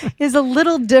there is a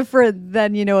little different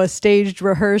than, a staged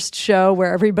rehearsed show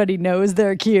where everybody knows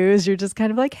their cues. You're just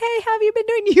kind of like, hey, how have you been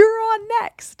doing? You're on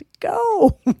next.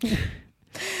 Go.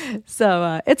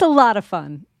 So it's a lot of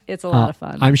fun. It's a lot of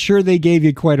fun. I'm sure they gave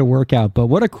you quite a workout, but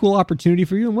what a cool opportunity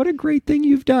for you, and what a great thing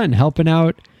you've done, helping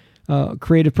out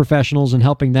creative professionals and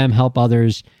helping them help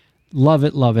others. Love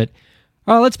it, love it.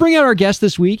 Let's bring out our guest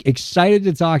this week. Excited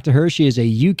to talk to her. She is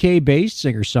a UK-based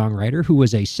singer-songwriter who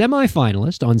was a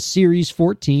semi-finalist on Series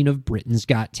 14 of Britain's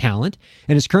Got Talent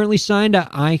and is currently signed to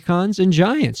Icons and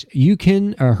Giants.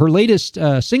 Her latest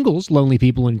singles, Lonely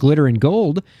People and Glitter and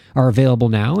Gold, are available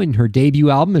now, and her debut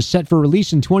album is set for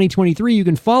release in 2023. You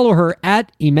can follow her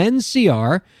at Imen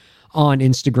Siar on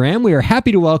Instagram. We are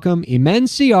happy to welcome Imen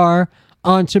Siar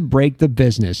onto Break the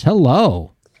Business.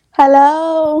 Hello.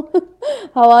 Hello.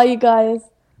 How are you guys?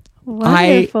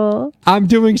 Wonderful. I'm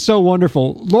doing so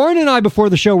wonderful. Lauren and I, before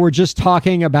the show, were just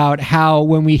talking about how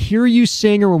when we hear you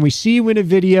sing or when we see you in a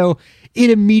video, it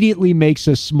immediately makes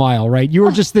us smile, right? You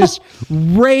are just this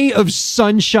ray of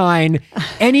sunshine.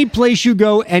 Any place you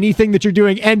go, anything that you're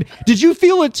doing. And did you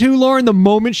feel it too, Lauren, the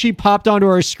moment she popped onto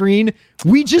our screen?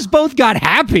 We just both got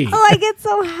happy. Oh, I get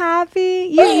so happy.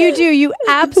 You do. You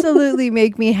absolutely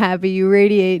make me happy. You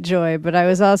radiate joy. But I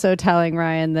was also telling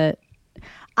Ryan that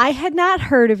I had not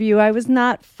heard of you. I was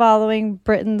not following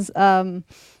Britain's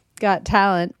Got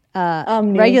Talent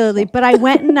regularly, but I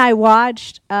went and I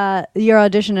watched your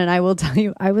audition, and I will tell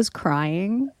you, I was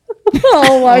crying.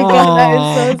 Oh my God, that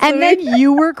is so sweet. And then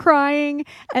you were crying,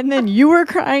 and then you were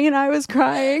crying, and I was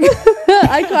crying.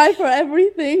 I cry for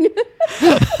everything.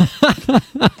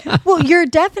 Well, you're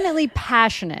definitely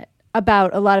passionate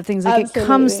about a lot of things. Like Absolutely. It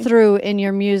comes through in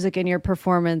your music and your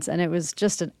performance, and it was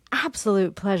just an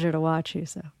absolute pleasure to watch you.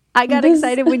 So I got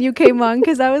excited when you came on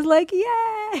because I was like,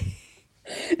 yay.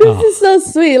 This is so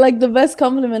sweet. Like the best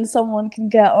compliment someone can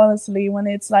get, honestly, when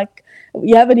it's like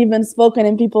you haven't even spoken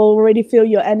and people already feel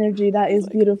your energy. That is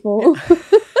beautiful.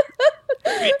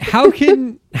 How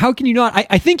can you not?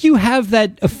 I think you have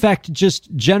that effect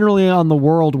just generally on the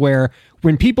world where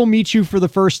when people meet you for the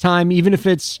first time, even if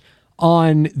it's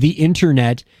on the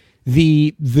internet,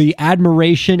 the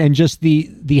admiration and just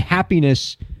the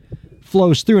happiness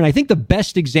flows through. And I think the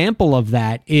best example of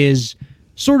that is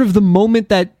sort of the moment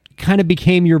that kind of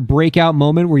became your breakout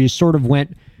moment where you sort of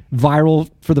went viral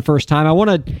for the first time. I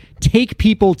want to take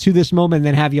people to this moment and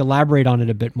then have you elaborate on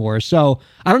it a bit more. So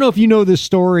I don't know if you know this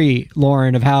story,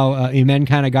 Lauren, of how Imen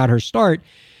kind of got her start.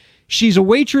 She's a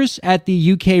waitress at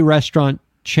the UK restaurant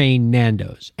chain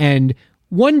Nando's. And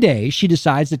one day she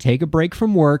decides to take a break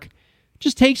from work,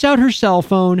 just takes out her cell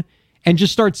phone and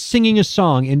just starts singing a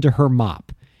song into her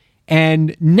mop.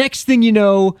 And next thing you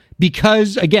know,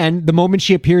 because, again, the moment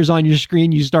she appears on your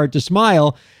screen, you start to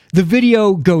smile, the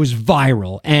video goes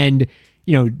viral. And,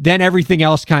 then everything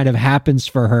else kind of happens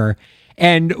for her.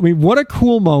 And I mean, what a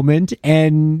cool moment.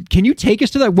 And can you take us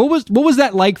to that? What was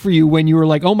that like for you when you were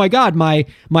like, oh my God, my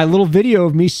little video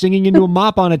of me singing into a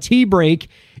mop on a tea break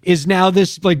is now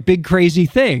this like big crazy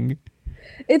thing?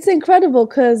 It's incredible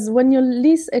because when you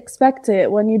least expect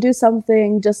it, when you do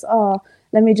something just,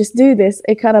 let me just do this,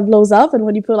 it kind of blows up. And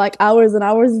when you put like hours and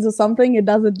hours into something, it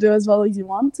doesn't do as well as you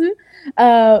want to.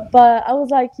 But I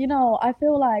was like, I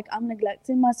feel like I'm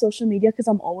neglecting my social media because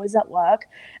I'm always at work.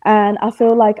 And I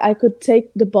feel like I could take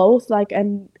the both,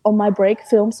 and on my break,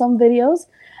 film some videos.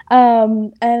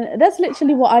 And that's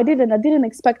literally what I did. And I didn't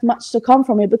expect much to come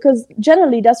from it because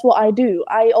generally that's what I do.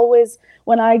 I always,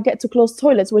 when I get to close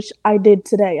toilets, which I did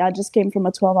today, I just came from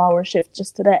a 12-hour shift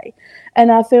just today.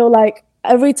 And I feel like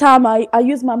every time I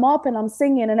use my mop and I'm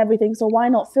singing and everything, so why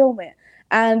not film it?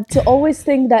 And to always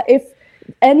think that if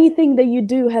anything that you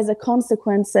do has a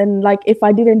consequence, and like if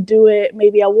I didn't do it,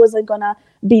 maybe I wasn't gonna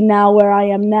be now where I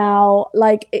am now.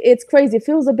 Like it's crazy. It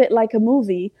feels a bit like a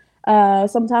movie.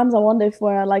 Sometimes I wonder if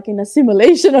we're like in a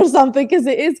simulation or something, because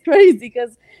it is crazy.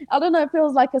 Because I don't know, it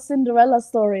feels like a Cinderella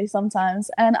story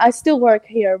sometimes. And I still work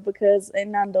here because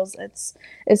in Nando's,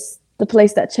 it's the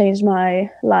place that changed my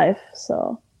life.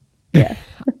 So. Yeah.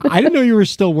 I didn't know you were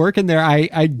still working there.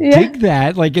 I dig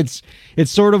that. Like it's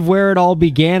sort of where it all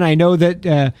began. I know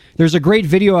that there's a great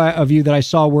video of you that I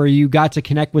saw where you got to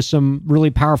connect with some really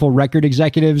powerful record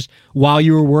executives while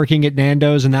you were working at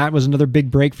Nando's, and that was another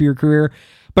big break for your career.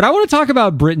 But I want to talk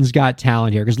about Britain's Got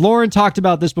Talent here, because Lauren talked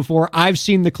about this before. I've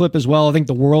seen the clip as well. I think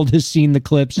the world has seen the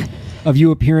clips of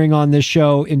you appearing on this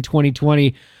show in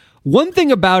 2020. One thing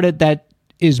about it that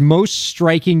is most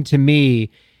striking to me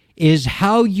is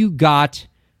how you got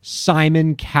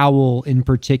Simon Cowell in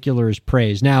particular's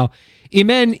praise. Now,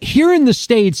 Imen, here in the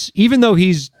States, even though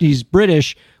he's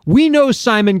British, we know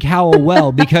Simon Cowell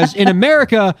well because in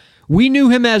America, we knew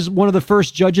him as one of the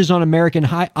first judges on American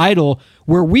Idol,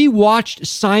 where we watched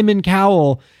Simon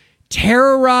Cowell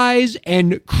terrorize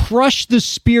and crush the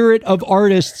spirit of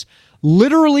artists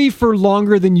literally for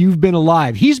longer than you've been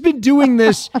alive. He's been doing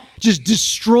this, just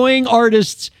destroying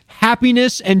artists'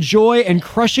 happiness and joy and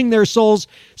crushing their souls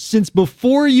since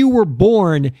before you were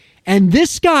born. And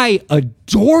this guy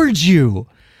adored you,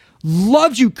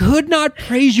 loved you, could not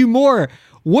praise you more.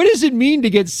 What does it mean to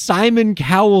get Simon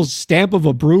Cowell's stamp of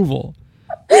approval?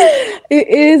 It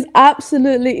is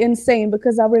absolutely insane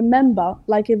because I remember,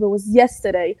 like if it was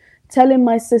yesterday, telling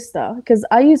my sister, because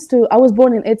I was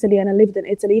born in Italy and I lived in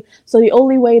Italy. So the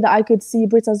only way that I could see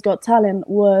Britain's Got Talent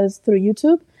was through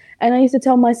YouTube. And I used to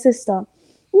tell my sister,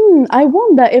 I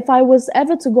wonder if I was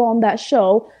ever to go on that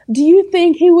show, do you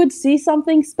think he would see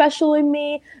something special in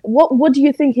me? What do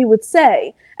you think he would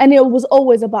say? And it was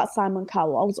always about Simon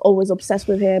Cowell. I was always obsessed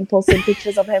with him, posting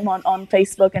pictures of him on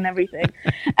Facebook and everything.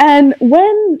 And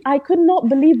when I could not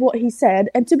believe what he said,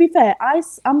 and to be fair,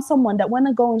 I'm someone that when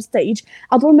I go on stage,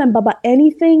 I don't remember about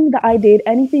anything that I did,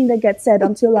 anything that gets said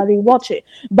until I rewatch it.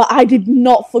 But I did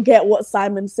not forget what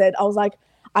Simon said. I was like,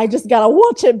 I just gotta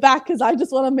watch it back because I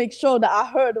just want to make sure that I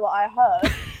heard what I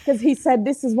heard. Because he said,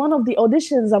 this is one of the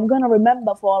auditions I'm gonna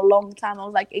remember for a long time. I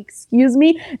was like, excuse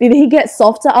me, did he get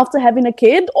softer after having a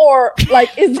kid, or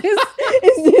like is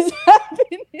this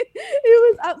happening? It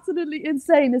was absolutely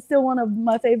insane. It's still one of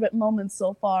my favorite moments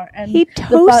so far. And he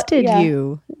toasted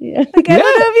you. Yeah. Like I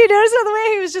don't know if you noticed the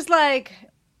way he was just like.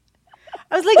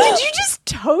 I was like, did you just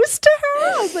toast to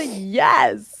her? I was like,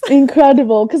 yes.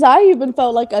 Incredible. Because I even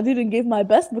felt like I didn't give my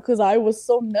best because I was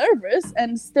so nervous.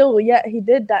 And still, yeah, he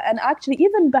did that. And actually,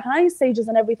 even behind stages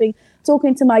and everything,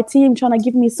 talking to my team, trying to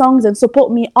give me songs and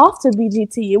support me after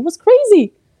BGT. It was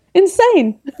crazy.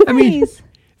 Insane. I mean,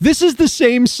 this is the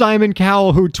same Simon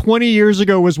Cowell who 20 years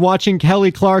ago was watching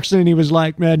Kelly Clarkson and he was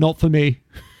like, man, not for me.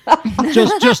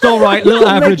 just all right, little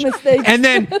average. And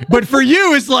then, but for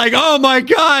you, it's like, oh my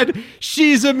God,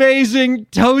 she's amazing.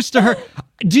 Toast to her.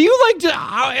 Do you like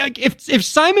to, if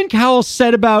Simon Cowell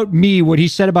said about me what he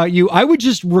said about you, I would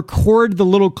just record the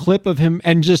little clip of him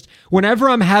and just, whenever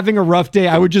I'm having a rough day,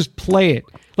 I would just play it.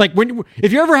 Like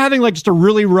if you're ever having like just a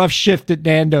really rough shift at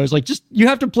Nando's, like just, you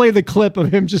have to play the clip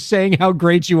of him just saying how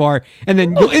great you are. And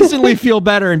then you'll instantly feel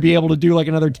better and be able to do like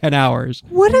another 10 hours.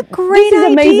 What a great This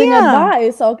is amazing idea.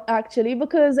 advice, actually,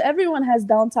 because everyone has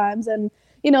downtimes. And,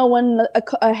 you know, when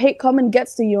a hate comment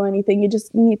gets to you or anything, you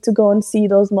just need to go and see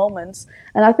those moments.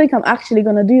 And I think I'm actually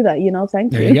going to do that, you know,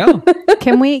 thank you. There you go.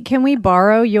 Can we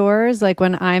borrow yours? Like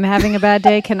when I'm having a bad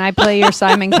day, can I play your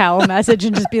Simon Cowell message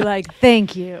and just be like,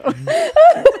 thank you?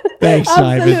 Thanks,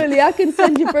 Simon. Absolutely. I can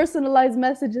send you personalized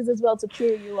messages as well to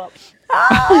cheer you up.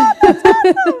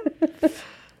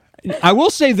 I will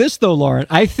say this though, Lauren.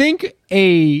 I think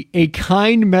a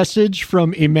kind message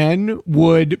from Imen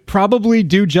would probably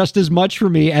do just as much for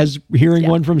me as hearing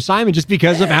one from Simon, just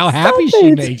because of how happy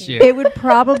she makes you. It would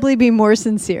probably be more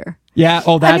sincere. Yeah.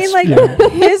 Oh, that's. I mean, like yeah.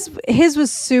 his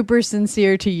was super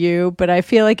sincere to you, but I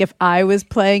feel like if I was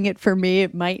playing it for me,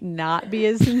 it might not be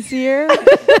as sincere.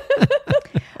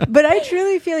 But I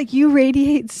truly feel like you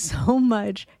radiate so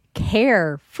much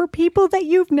care for people that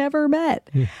you've never met.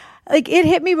 Yeah. Like it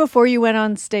hit me before you went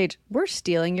on stage. We're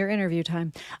stealing your interview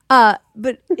time. But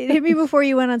it hit me before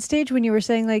you went on stage when you were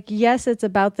saying like, yes, it's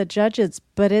about the judges,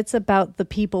 but it's about the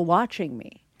people watching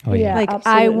me. Oh, yeah. Like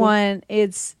absolutely. I want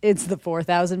it's the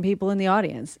 4,000 people in the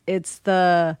audience. It's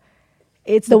the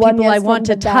people I want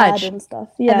to touch and stuff.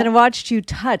 Yeah. And then I watched you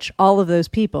touch all of those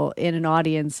people in an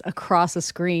audience across a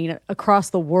screen,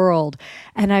 across the world.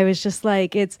 And I was just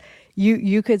like,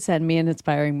 you could send me an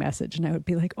inspiring message and I would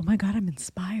be like, oh my God, I'm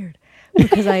inspired.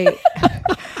 Because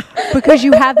because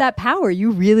you have that power.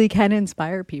 You really can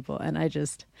inspire people. And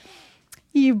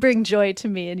you bring joy to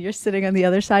me, and you're sitting on the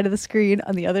other side of the screen,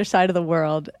 on the other side of the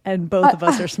world, and both of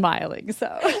us are smiling.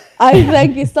 So I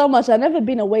thank you so much. I've never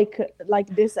been awake like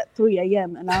this at 3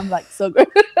 a.m. and I'm like so good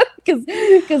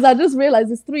because I just realized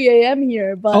it's 3 a.m.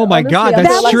 here. But oh my honestly, God, I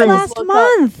that's feel like true. I Last just woke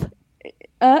month. up.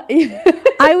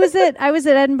 I was at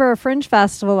Edinburgh Fringe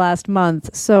Festival last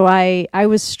month, so I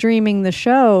was streaming the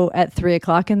show at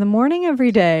 3:00 in the morning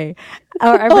every day,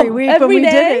 or every week when we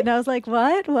did it, and I was like,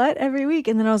 "What every week?"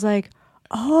 And then I was like,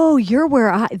 "Oh, you're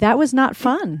where that was not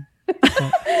fun."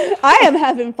 I am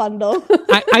having fun though.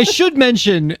 I should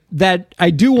mention that I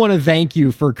do want to thank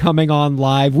you for coming on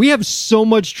live. We have so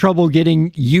much trouble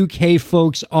getting UK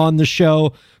folks on the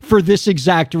show for this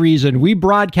exact reason. We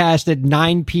broadcast at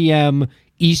 9 p.m.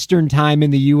 Eastern time in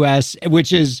the US,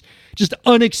 which is just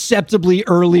unacceptably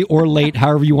early or late,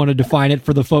 however you want to define it,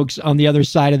 for the folks on the other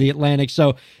side of the Atlantic.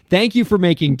 So thank you for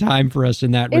making time for us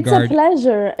in that regard. It's a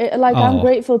pleasure. I'm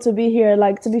grateful to be here.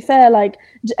 Like, to be fair, like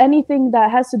anything that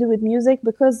has to do with music,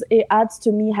 because it adds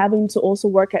to me having to also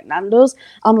work at Nando's.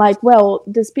 I'm like, well,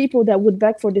 there's people that would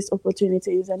beg for these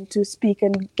opportunities and to speak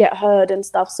and get heard and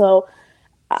stuff. So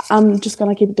I'm just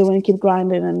gonna keep doing, keep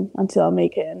grinding, and until I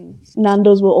make it. And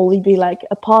Nando's will only be like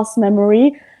a past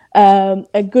memory,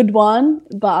 a good one,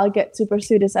 but I'll get to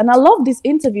pursue this. And I love these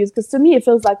interviews because to me it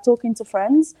feels like talking to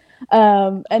friends.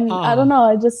 And I don't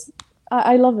know,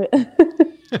 I love it.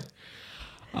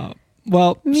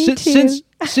 Well,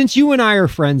 since you and I are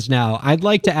friends now, I'd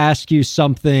like to ask you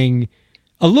something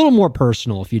a little more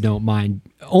personal, if you don't mind,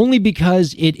 only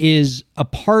because it is a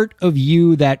part of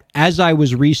you that, as I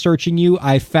was researching you,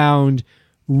 I found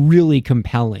really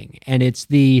compelling. And it's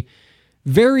the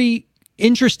very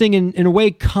interesting and, in a way,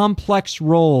 complex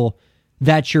role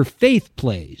that your faith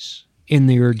plays in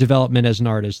your development as an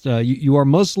artist. You are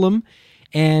Muslim,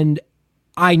 and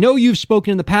I know you've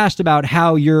spoken in the past about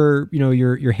how your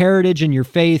heritage and your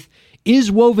faith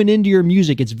is woven into your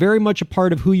music. It's very much a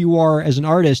part of who you are as an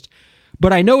artist.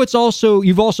 But I know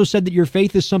you've also said that your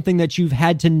faith is something that you've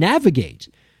had to navigate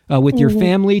with your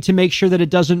family to make sure that it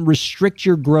doesn't restrict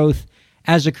your growth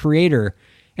as a creator.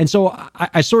 And so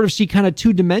I sort of see kind of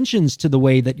two dimensions to the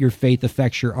way that your faith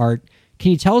affects your art. Can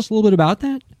you tell us a little bit about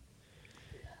that?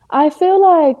 I feel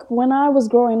like when I was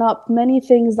growing up, many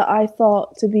things that I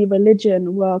thought to be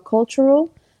religion were cultural.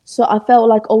 So I felt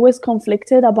like always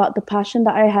conflicted about the passion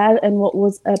that I had and what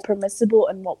was permissible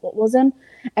and what wasn't.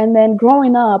 And then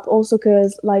growing up also,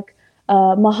 because like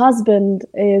my husband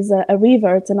is a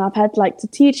revert and I've had like to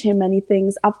teach him many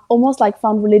things. I've almost like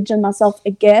found religion myself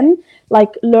again,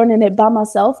 like learning it by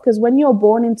myself. Because when you're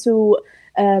born into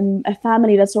a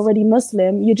family that's already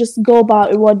Muslim, you just go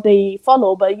about what they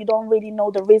follow, but you don't really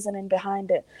know the reasoning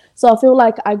behind it. So I feel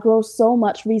like I grow so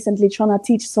much recently trying to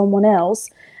teach someone else.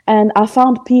 And I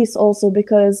found peace also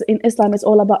because in Islam, it's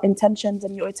all about intentions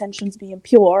and your intentions being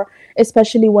pure,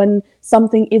 especially when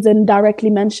something isn't directly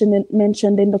mentioned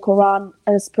in the Quran,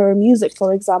 as per music,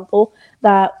 for example,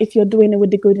 that if you're doing it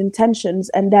with the good intentions,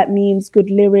 and that means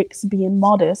good lyrics, being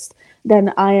modest,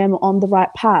 then I am on the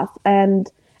right path.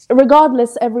 And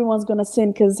regardless, everyone's going to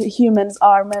sin because humans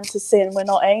are meant to sin. We're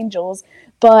not angels.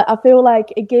 But I feel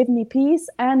like it gave me peace.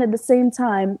 And at the same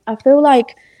time, I feel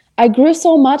like I grew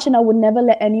so much and I would never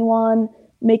let anyone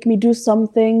make me do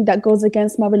something that goes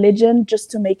against my religion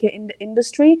just to make it in the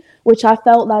industry, which I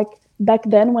felt like back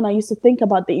then when I used to think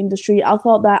about the industry, I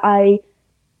thought that I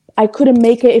couldn't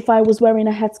make it if I was wearing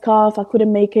a headscarf. I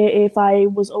couldn't make it if I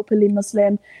was openly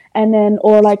Muslim, and then,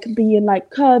 or like being like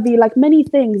curvy, like many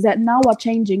things that now are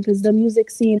changing because the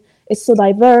music scene is so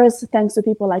diverse, thanks to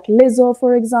people like Lizzo,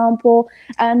 for example.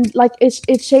 And like it's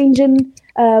changing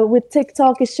with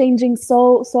TikTok, it's changing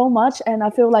so much. And I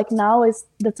feel like now is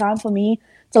the time for me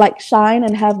to like shine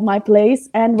and have my place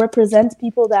and represent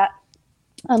people that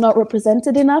are not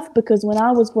represented enough, because when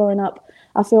I was growing up,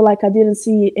 I feel like I didn't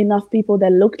see enough people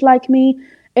that looked like me.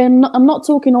 And I'm not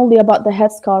talking only about the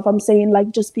headscarf. I'm saying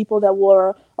like just people that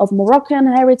were of Moroccan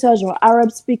heritage or Arab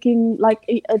speaking, like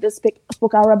they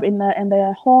spoke Arab in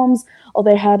their homes, or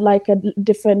they had like a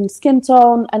different skin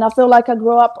tone. And I feel like I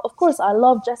grew up, of course, I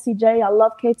love Jessie J, I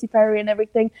love Katy Perry and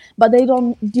everything, but they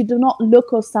do not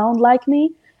look or sound like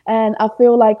me. And I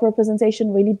feel like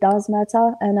representation really does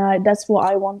matter. And that's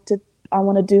what I want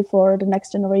to do for the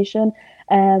next generation.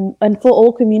 And for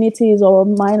all communities or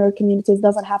minor communities,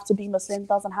 doesn't have to be Muslim,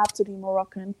 doesn't have to be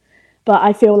Moroccan, but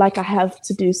I feel like I have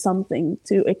to do something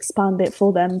to expand it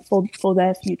for them, for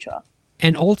their future.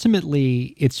 And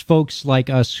ultimately, it's folks like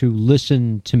us who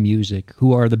listen to music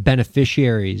who are the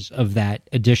beneficiaries of that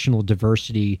additional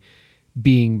diversity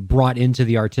being brought into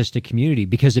the artistic community,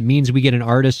 because it means we get an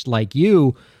artist like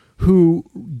you who,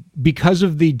 because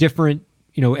of the different,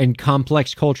 and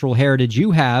complex cultural heritage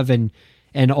you have, and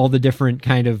and all the different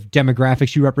kind of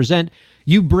demographics you represent,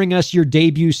 you bring us your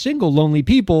debut single, Lonely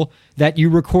People, that you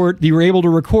were able to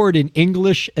record in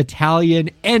English, Italian,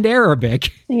 and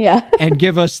Arabic. Yeah. And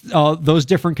give us those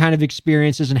different kind of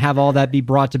experiences and have all that be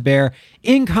brought to bear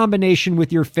in combination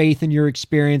with your faith and your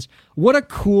experience. What a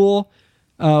cool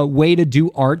way to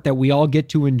do art that we all get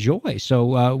to enjoy.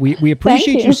 So we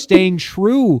appreciate you staying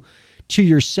true to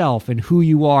yourself and who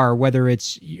you are, whether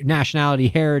it's nationality,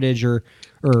 heritage, or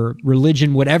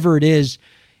religion, whatever it is.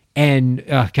 And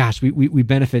gosh, we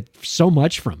benefit so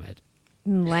much from it.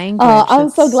 Language. I'm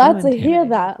so that's glad to hear intimidating.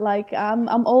 that. Like,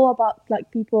 I'm all about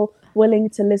like people willing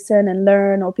to listen and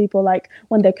learn, or people like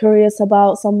when they're curious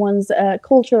about someone's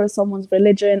culture or someone's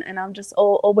religion, and I'm just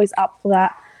always up for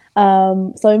that.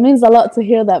 So it means a lot to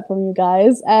hear that from you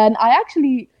guys. And I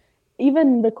actually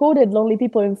even recorded Lonely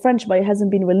People in French, but it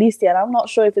hasn't been released yet. I'm not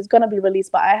sure if it's gonna be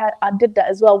released, but I did that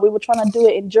as well. We were trying to do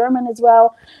it in German as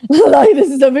well. Like,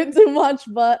 this is a bit too much,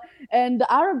 and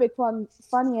the Arabic one,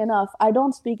 funny enough, I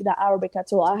don't speak the Arabic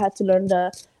at all. I had to learn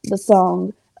the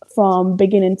song from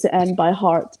beginning to end by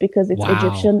heart because it's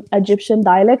Wow. Egyptian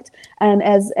dialect. And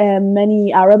as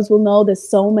many Arabs will know, there's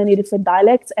so many different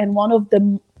dialects, and one of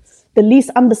the least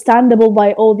understandable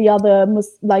by all the other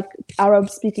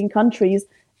Arab speaking countries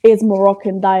is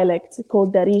Moroccan dialect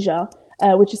called Darija,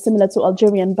 which is similar to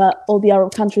Algerian, but all the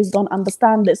Arab countries don't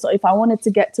understand it. So if I wanted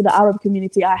to get to the Arab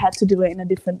community, I had to do it in a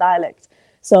different dialect.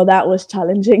 So that was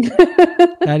challenging.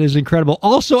 That is incredible.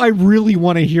 Also, I really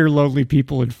want to hear Lonely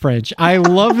People in French. I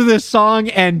love this song,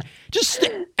 and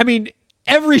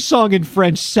every song in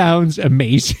French sounds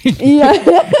amazing.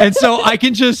 Yeah. And so I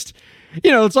can just,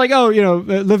 it's like,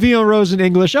 La Vie en Rose in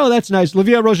English. Oh, that's nice. La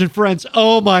Vie en Rose in French.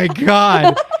 Oh my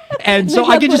God. And so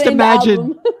I can just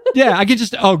imagine. Yeah, I can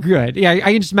just, oh, good. Yeah,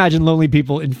 I can just imagine Lonely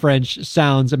People in French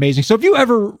sounds amazing. So if you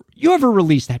ever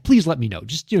release that, please let me know.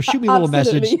 Just, shoot me a little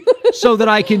message so that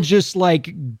I can just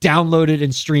download it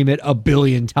and stream it a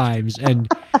billion times and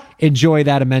enjoy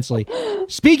that immensely.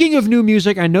 Speaking of new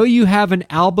music, I know you have an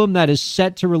album that is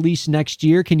set to release next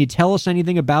year. Can you tell us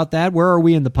anything about that? Where are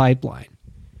we in the pipeline?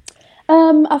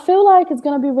 I feel like it's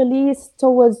going to be released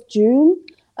towards June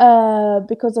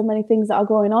because of many things that are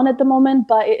going on at the moment,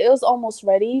 but it is almost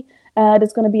ready.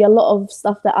 There's going to be a lot of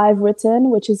stuff that I've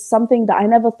written, which is something that I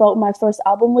never thought my first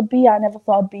album would be. I never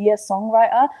thought I'd be a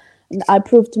songwriter. And I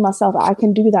proved to myself that I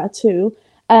can do that too.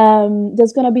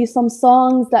 There's going to be some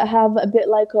songs that have a bit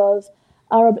of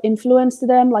Arab influence to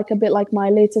them, like a bit like my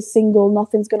latest single,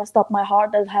 Nothing's Gonna Stop My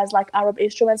Heart, that has Arab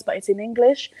instruments, but it's in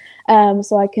English.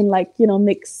 So I can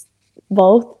mix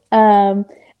both.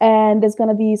 And there's going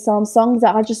to be some songs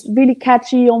that are just really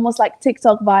catchy, almost like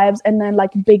TikTok vibes, and then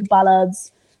big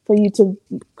ballads for you to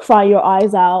cry your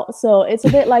eyes out. So it's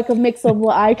a bit like a mix of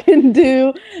what I can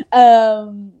do.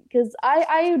 Because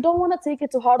I don't want to take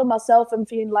it too hard on myself and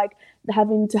feeling like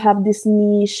having to have this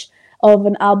niche of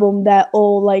an album that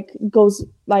all goes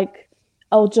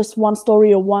just one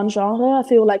story or one genre. I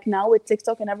feel like now with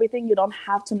TikTok and everything, you don't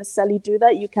have to necessarily do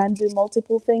that. You can do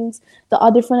multiple things that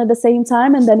are different at the same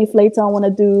time. And then if later I want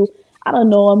to do, I don't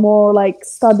know, a more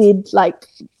studied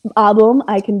album,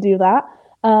 I can do that.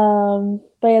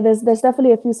 But yeah, there's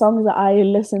definitely a few songs that I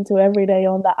listen to every day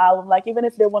on that album. Even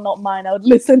if they were not mine, I would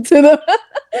listen to them.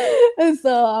 And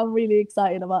so I'm really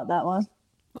excited about that one.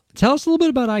 Tell us a little bit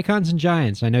about Icons and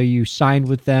Giants. I know you signed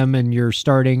with them and you're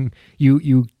starting,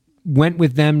 you went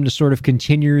with them to sort of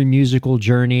continue your musical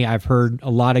journey. I've heard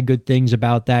a lot of good things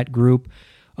about that group.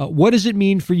 What does it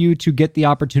mean for you to get the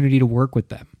opportunity to work with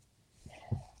them?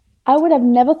 I would have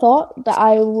never thought that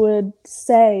I would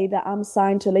say that I'm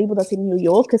signed to a label that's in New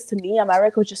York, because to me,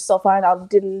 America was just so far, I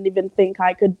didn't even think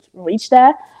I could reach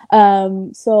there.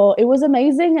 So it was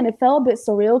amazing, and it felt a bit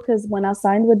surreal because when I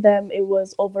signed with them, it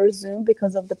was over Zoom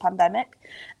because of the pandemic.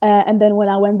 And then when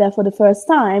I went there for the first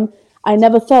time, I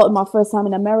never thought my first time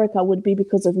in America would be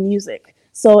because of music.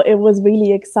 So it was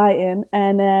really exciting,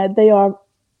 and they are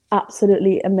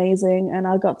absolutely amazing, and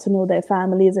I got to know their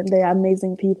families, and they are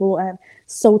amazing people and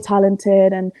so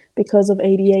talented. And because of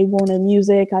ADA Warner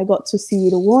Music, I got to see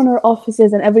the Warner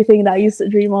offices and everything that I used to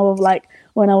dream of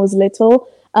when I was little.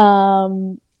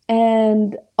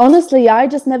 And honestly, I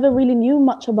just never really knew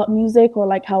much about music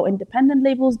or how independent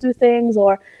labels do things,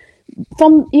 or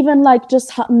from even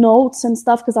just notes and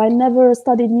stuff, because I never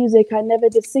studied music. I never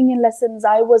did singing lessons.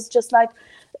 I was just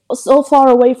so far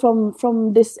away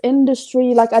from this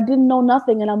industry. I didn't know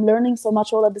nothing, and I'm learning so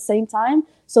much all at the same time.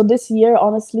 So this year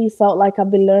honestly felt like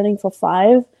I've been learning for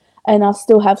 5, and I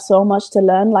still have so much to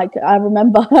learn. I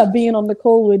remember being on the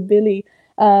call with Billy,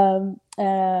 the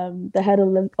head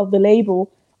of the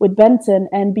label, with Benton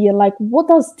and being like, what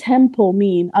does tempo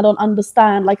mean? I don't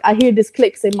understand. Like, I hear this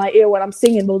clicks in my ear when I'm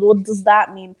singing, but what does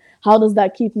that mean? How does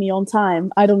that keep me on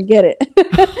time? I don't get it.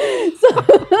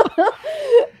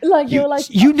 So, like, you're like,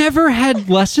 you never had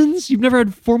lessons? You've never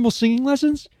had formal singing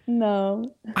lessons?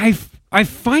 no. I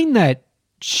find that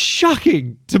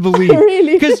shocking to believe.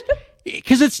 Really?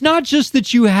 Because it's not just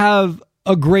that you have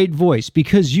a great voice,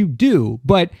 because you do,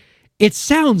 but it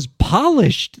sounds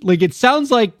polished. Like, it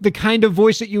sounds like the kind of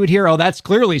voice that you would hear, oh, that's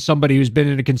clearly somebody who's been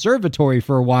in a conservatory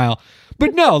for a while.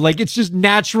 But no, like, it's just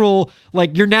natural,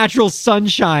 like your natural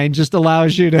sunshine just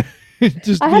allows you to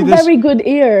just I be have this. very good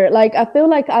ear. Like, I feel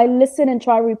like I listen and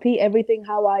try to repeat everything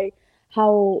how I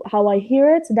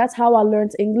hear it. That's how I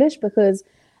learned English, because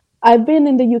I've been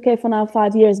in the UK for now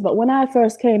 5 years, but when I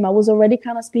first came, I was already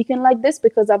kind of speaking like this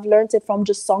because I've learned it from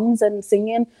just songs and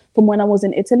singing from when I was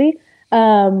in Italy.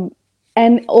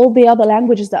 And all the other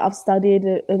languages that I've studied,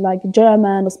 like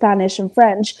German or Spanish and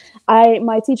French,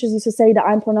 my teachers used to say that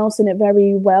I'm pronouncing it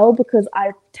very well because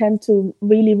I tend to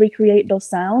really recreate those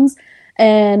sounds.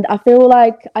 And I feel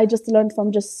like I just learned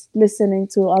from just listening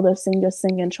to other singers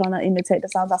sing and trying to imitate the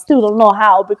sounds. I still don't know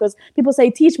how, because people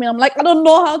say, teach me. I'm like, I don't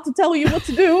know how to tell you what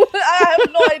to do. I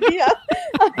have no idea.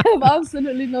 I have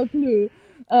absolutely no clue.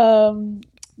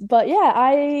 But yeah,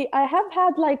 I have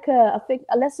had like a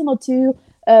lesson or two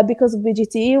because of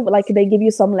BGT. Like, they give you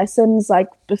some lessons like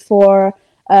before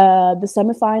the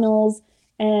semifinals.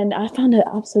 And I found it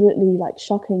absolutely like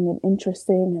shocking and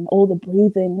interesting, and all the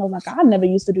breathing. I was like, I never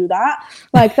used to do that.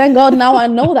 Like, thank God now I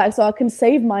know that, so I can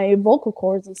save my vocal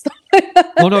cords and stuff.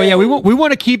 Oh no, yeah, we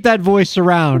want to keep that voice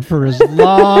around for as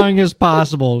long as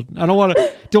possible. I don't want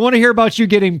to hear about you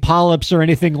getting polyps or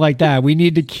anything like that. We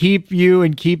need to keep you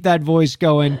and keep that voice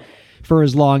going for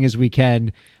as long as we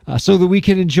can, so that we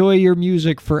can enjoy your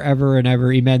music forever and ever.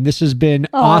 Imen, this has been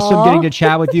awesome getting to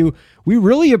chat with you. We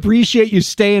really appreciate you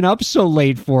staying up so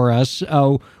late for us.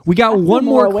 We got one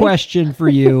more question for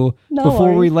you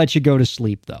before we let you go to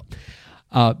sleep,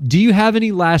 though. Do you have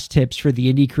any last tips for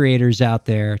the indie creators out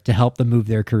there to help them move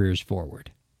their careers forward?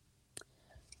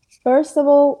 First of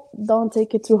all, don't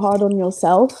take it too hard on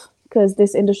yourself, because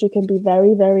this industry can be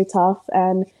very, very tough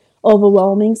and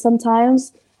overwhelming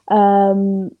sometimes.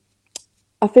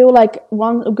 I feel like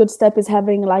one good step is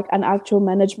having like an actual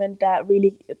management that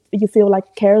really you feel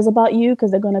like cares about you,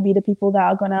 because they're going to be the people that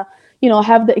are going to,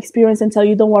 have the experience and tell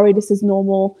you, don't worry, this is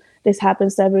normal. This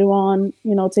happens to everyone,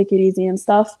 take it easy and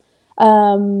stuff.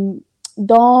 Don't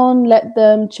let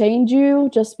them change you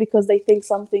just because they think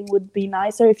something would be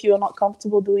nicer. If you're not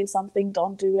comfortable doing something,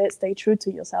 don't do it. Stay true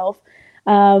to yourself.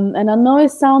 And I know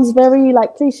it sounds very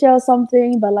like cliche or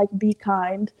something, but like, be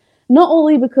kind. Not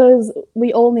only because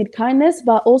we all need kindness,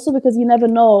 but also because you never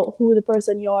know who the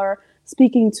person you're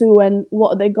speaking to and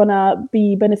what they're gonna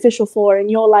be beneficial for in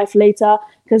your life later,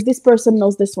 because this person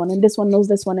knows this one and this one knows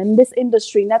this one. And in this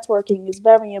industry, networking is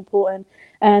very important.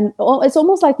 And it's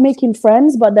almost like making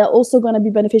friends, but they're also going to be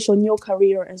beneficial in your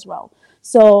career as well.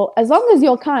 So as long as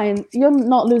you're kind, you're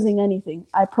not losing anything.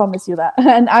 I promise you that.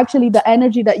 And actually, the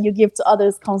energy that you give to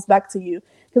others comes back to you.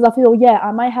 Because I feel,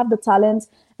 I might have the talent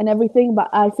and everything, but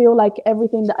I feel like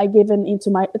everything that I given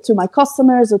to my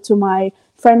customers or to my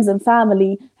friends and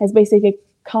family has basically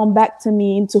come back to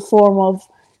me into form of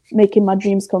making my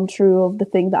dreams come true of the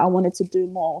thing that I wanted to do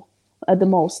more the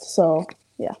most. So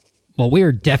yeah. Well, we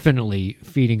are definitely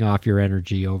feeding off your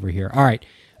energy over here. All right.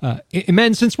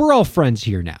 Imen, since we're all friends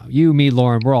here now, you, me,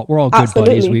 Lauren, we're all good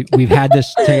Absolutely. buddies. We've had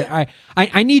this.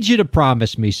 I need you to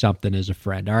promise me something as a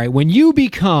friend. All right. When you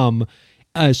become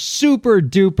a super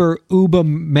duper uber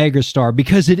megastar,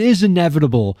 because it is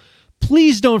inevitable,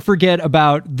 please don't forget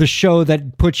about the show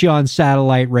that put you on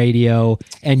satellite radio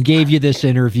and gave you this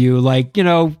interview. Like,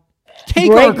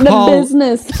 take Break our call, the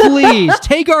business. please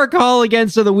take our call again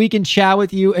so that we can chat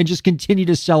with you and just continue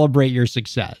to celebrate your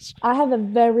success. I have a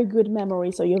very good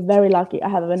memory, so you're very lucky. I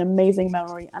have an amazing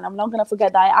memory, and I'm not going to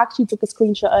forget that. I actually took a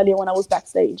screenshot earlier when I was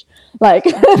backstage. Like,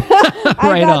 I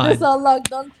Right got on. this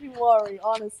unlocked. Don't you worry,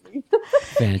 honestly.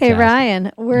 Fantastic. Hey,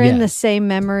 Ryan, we're in the Yes. same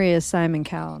memory as Simon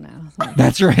Cowell now.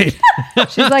 That's right.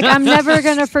 She's like, I'm never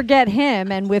going to forget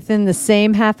him. And within the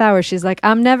same half hour, she's like,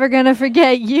 I'm never going to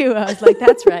forget you. I was like,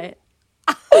 that's right.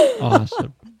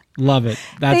 Awesome. Love it.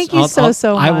 Thank you so much.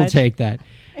 I will take that.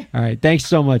 All right. Thanks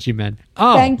so much, Imen.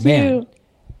 Oh, Thank man. you.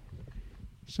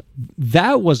 So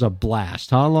that was a blast,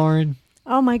 huh, Lauren?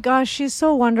 Oh my gosh, she's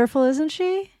so wonderful, isn't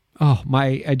she? Oh,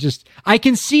 I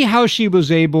can see how she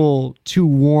was able to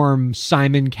warm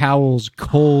Simon Cowell's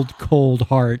cold, cold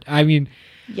heart. I mean,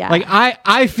 Yeah. like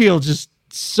I feel just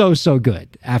so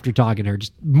good after talking to her.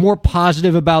 Just more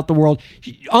positive about the world.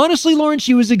 Honestly, Lauren,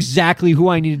 she was exactly who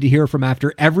I needed to hear from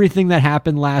after everything that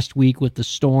happened last week with the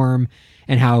storm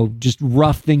and how just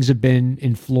rough things have been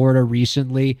in Florida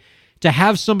recently. To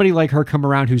have somebody like her come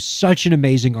around who's such an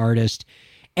amazing artist,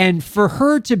 and for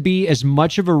her to be as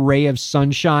much of a ray of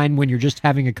sunshine when you're just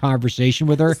having a conversation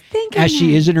with her as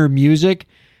she is in her music,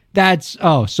 that's,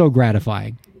 so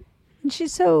gratifying. And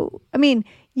she's so, I mean,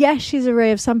 yes, she's a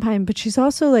ray of sunshine, but she's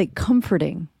also like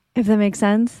comforting, if that makes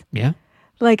sense. Yeah.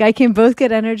 Like I can both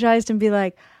get energized and be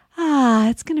like,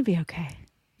 it's going to be okay.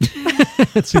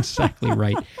 That's exactly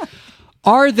right.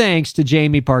 Our thanks to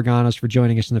Jamie Parganos for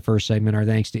joining us in the first segment. Our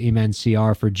thanks to Imen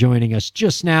Siar for joining us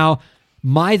just now.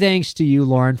 My thanks to you,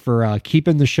 Lauren, for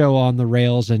keeping the show on the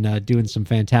rails and doing some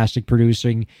fantastic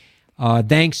producing.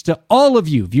 Thanks to all of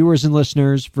you, viewers and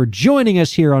listeners, for joining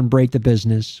us here on Break the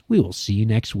Business. We will see you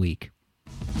next week.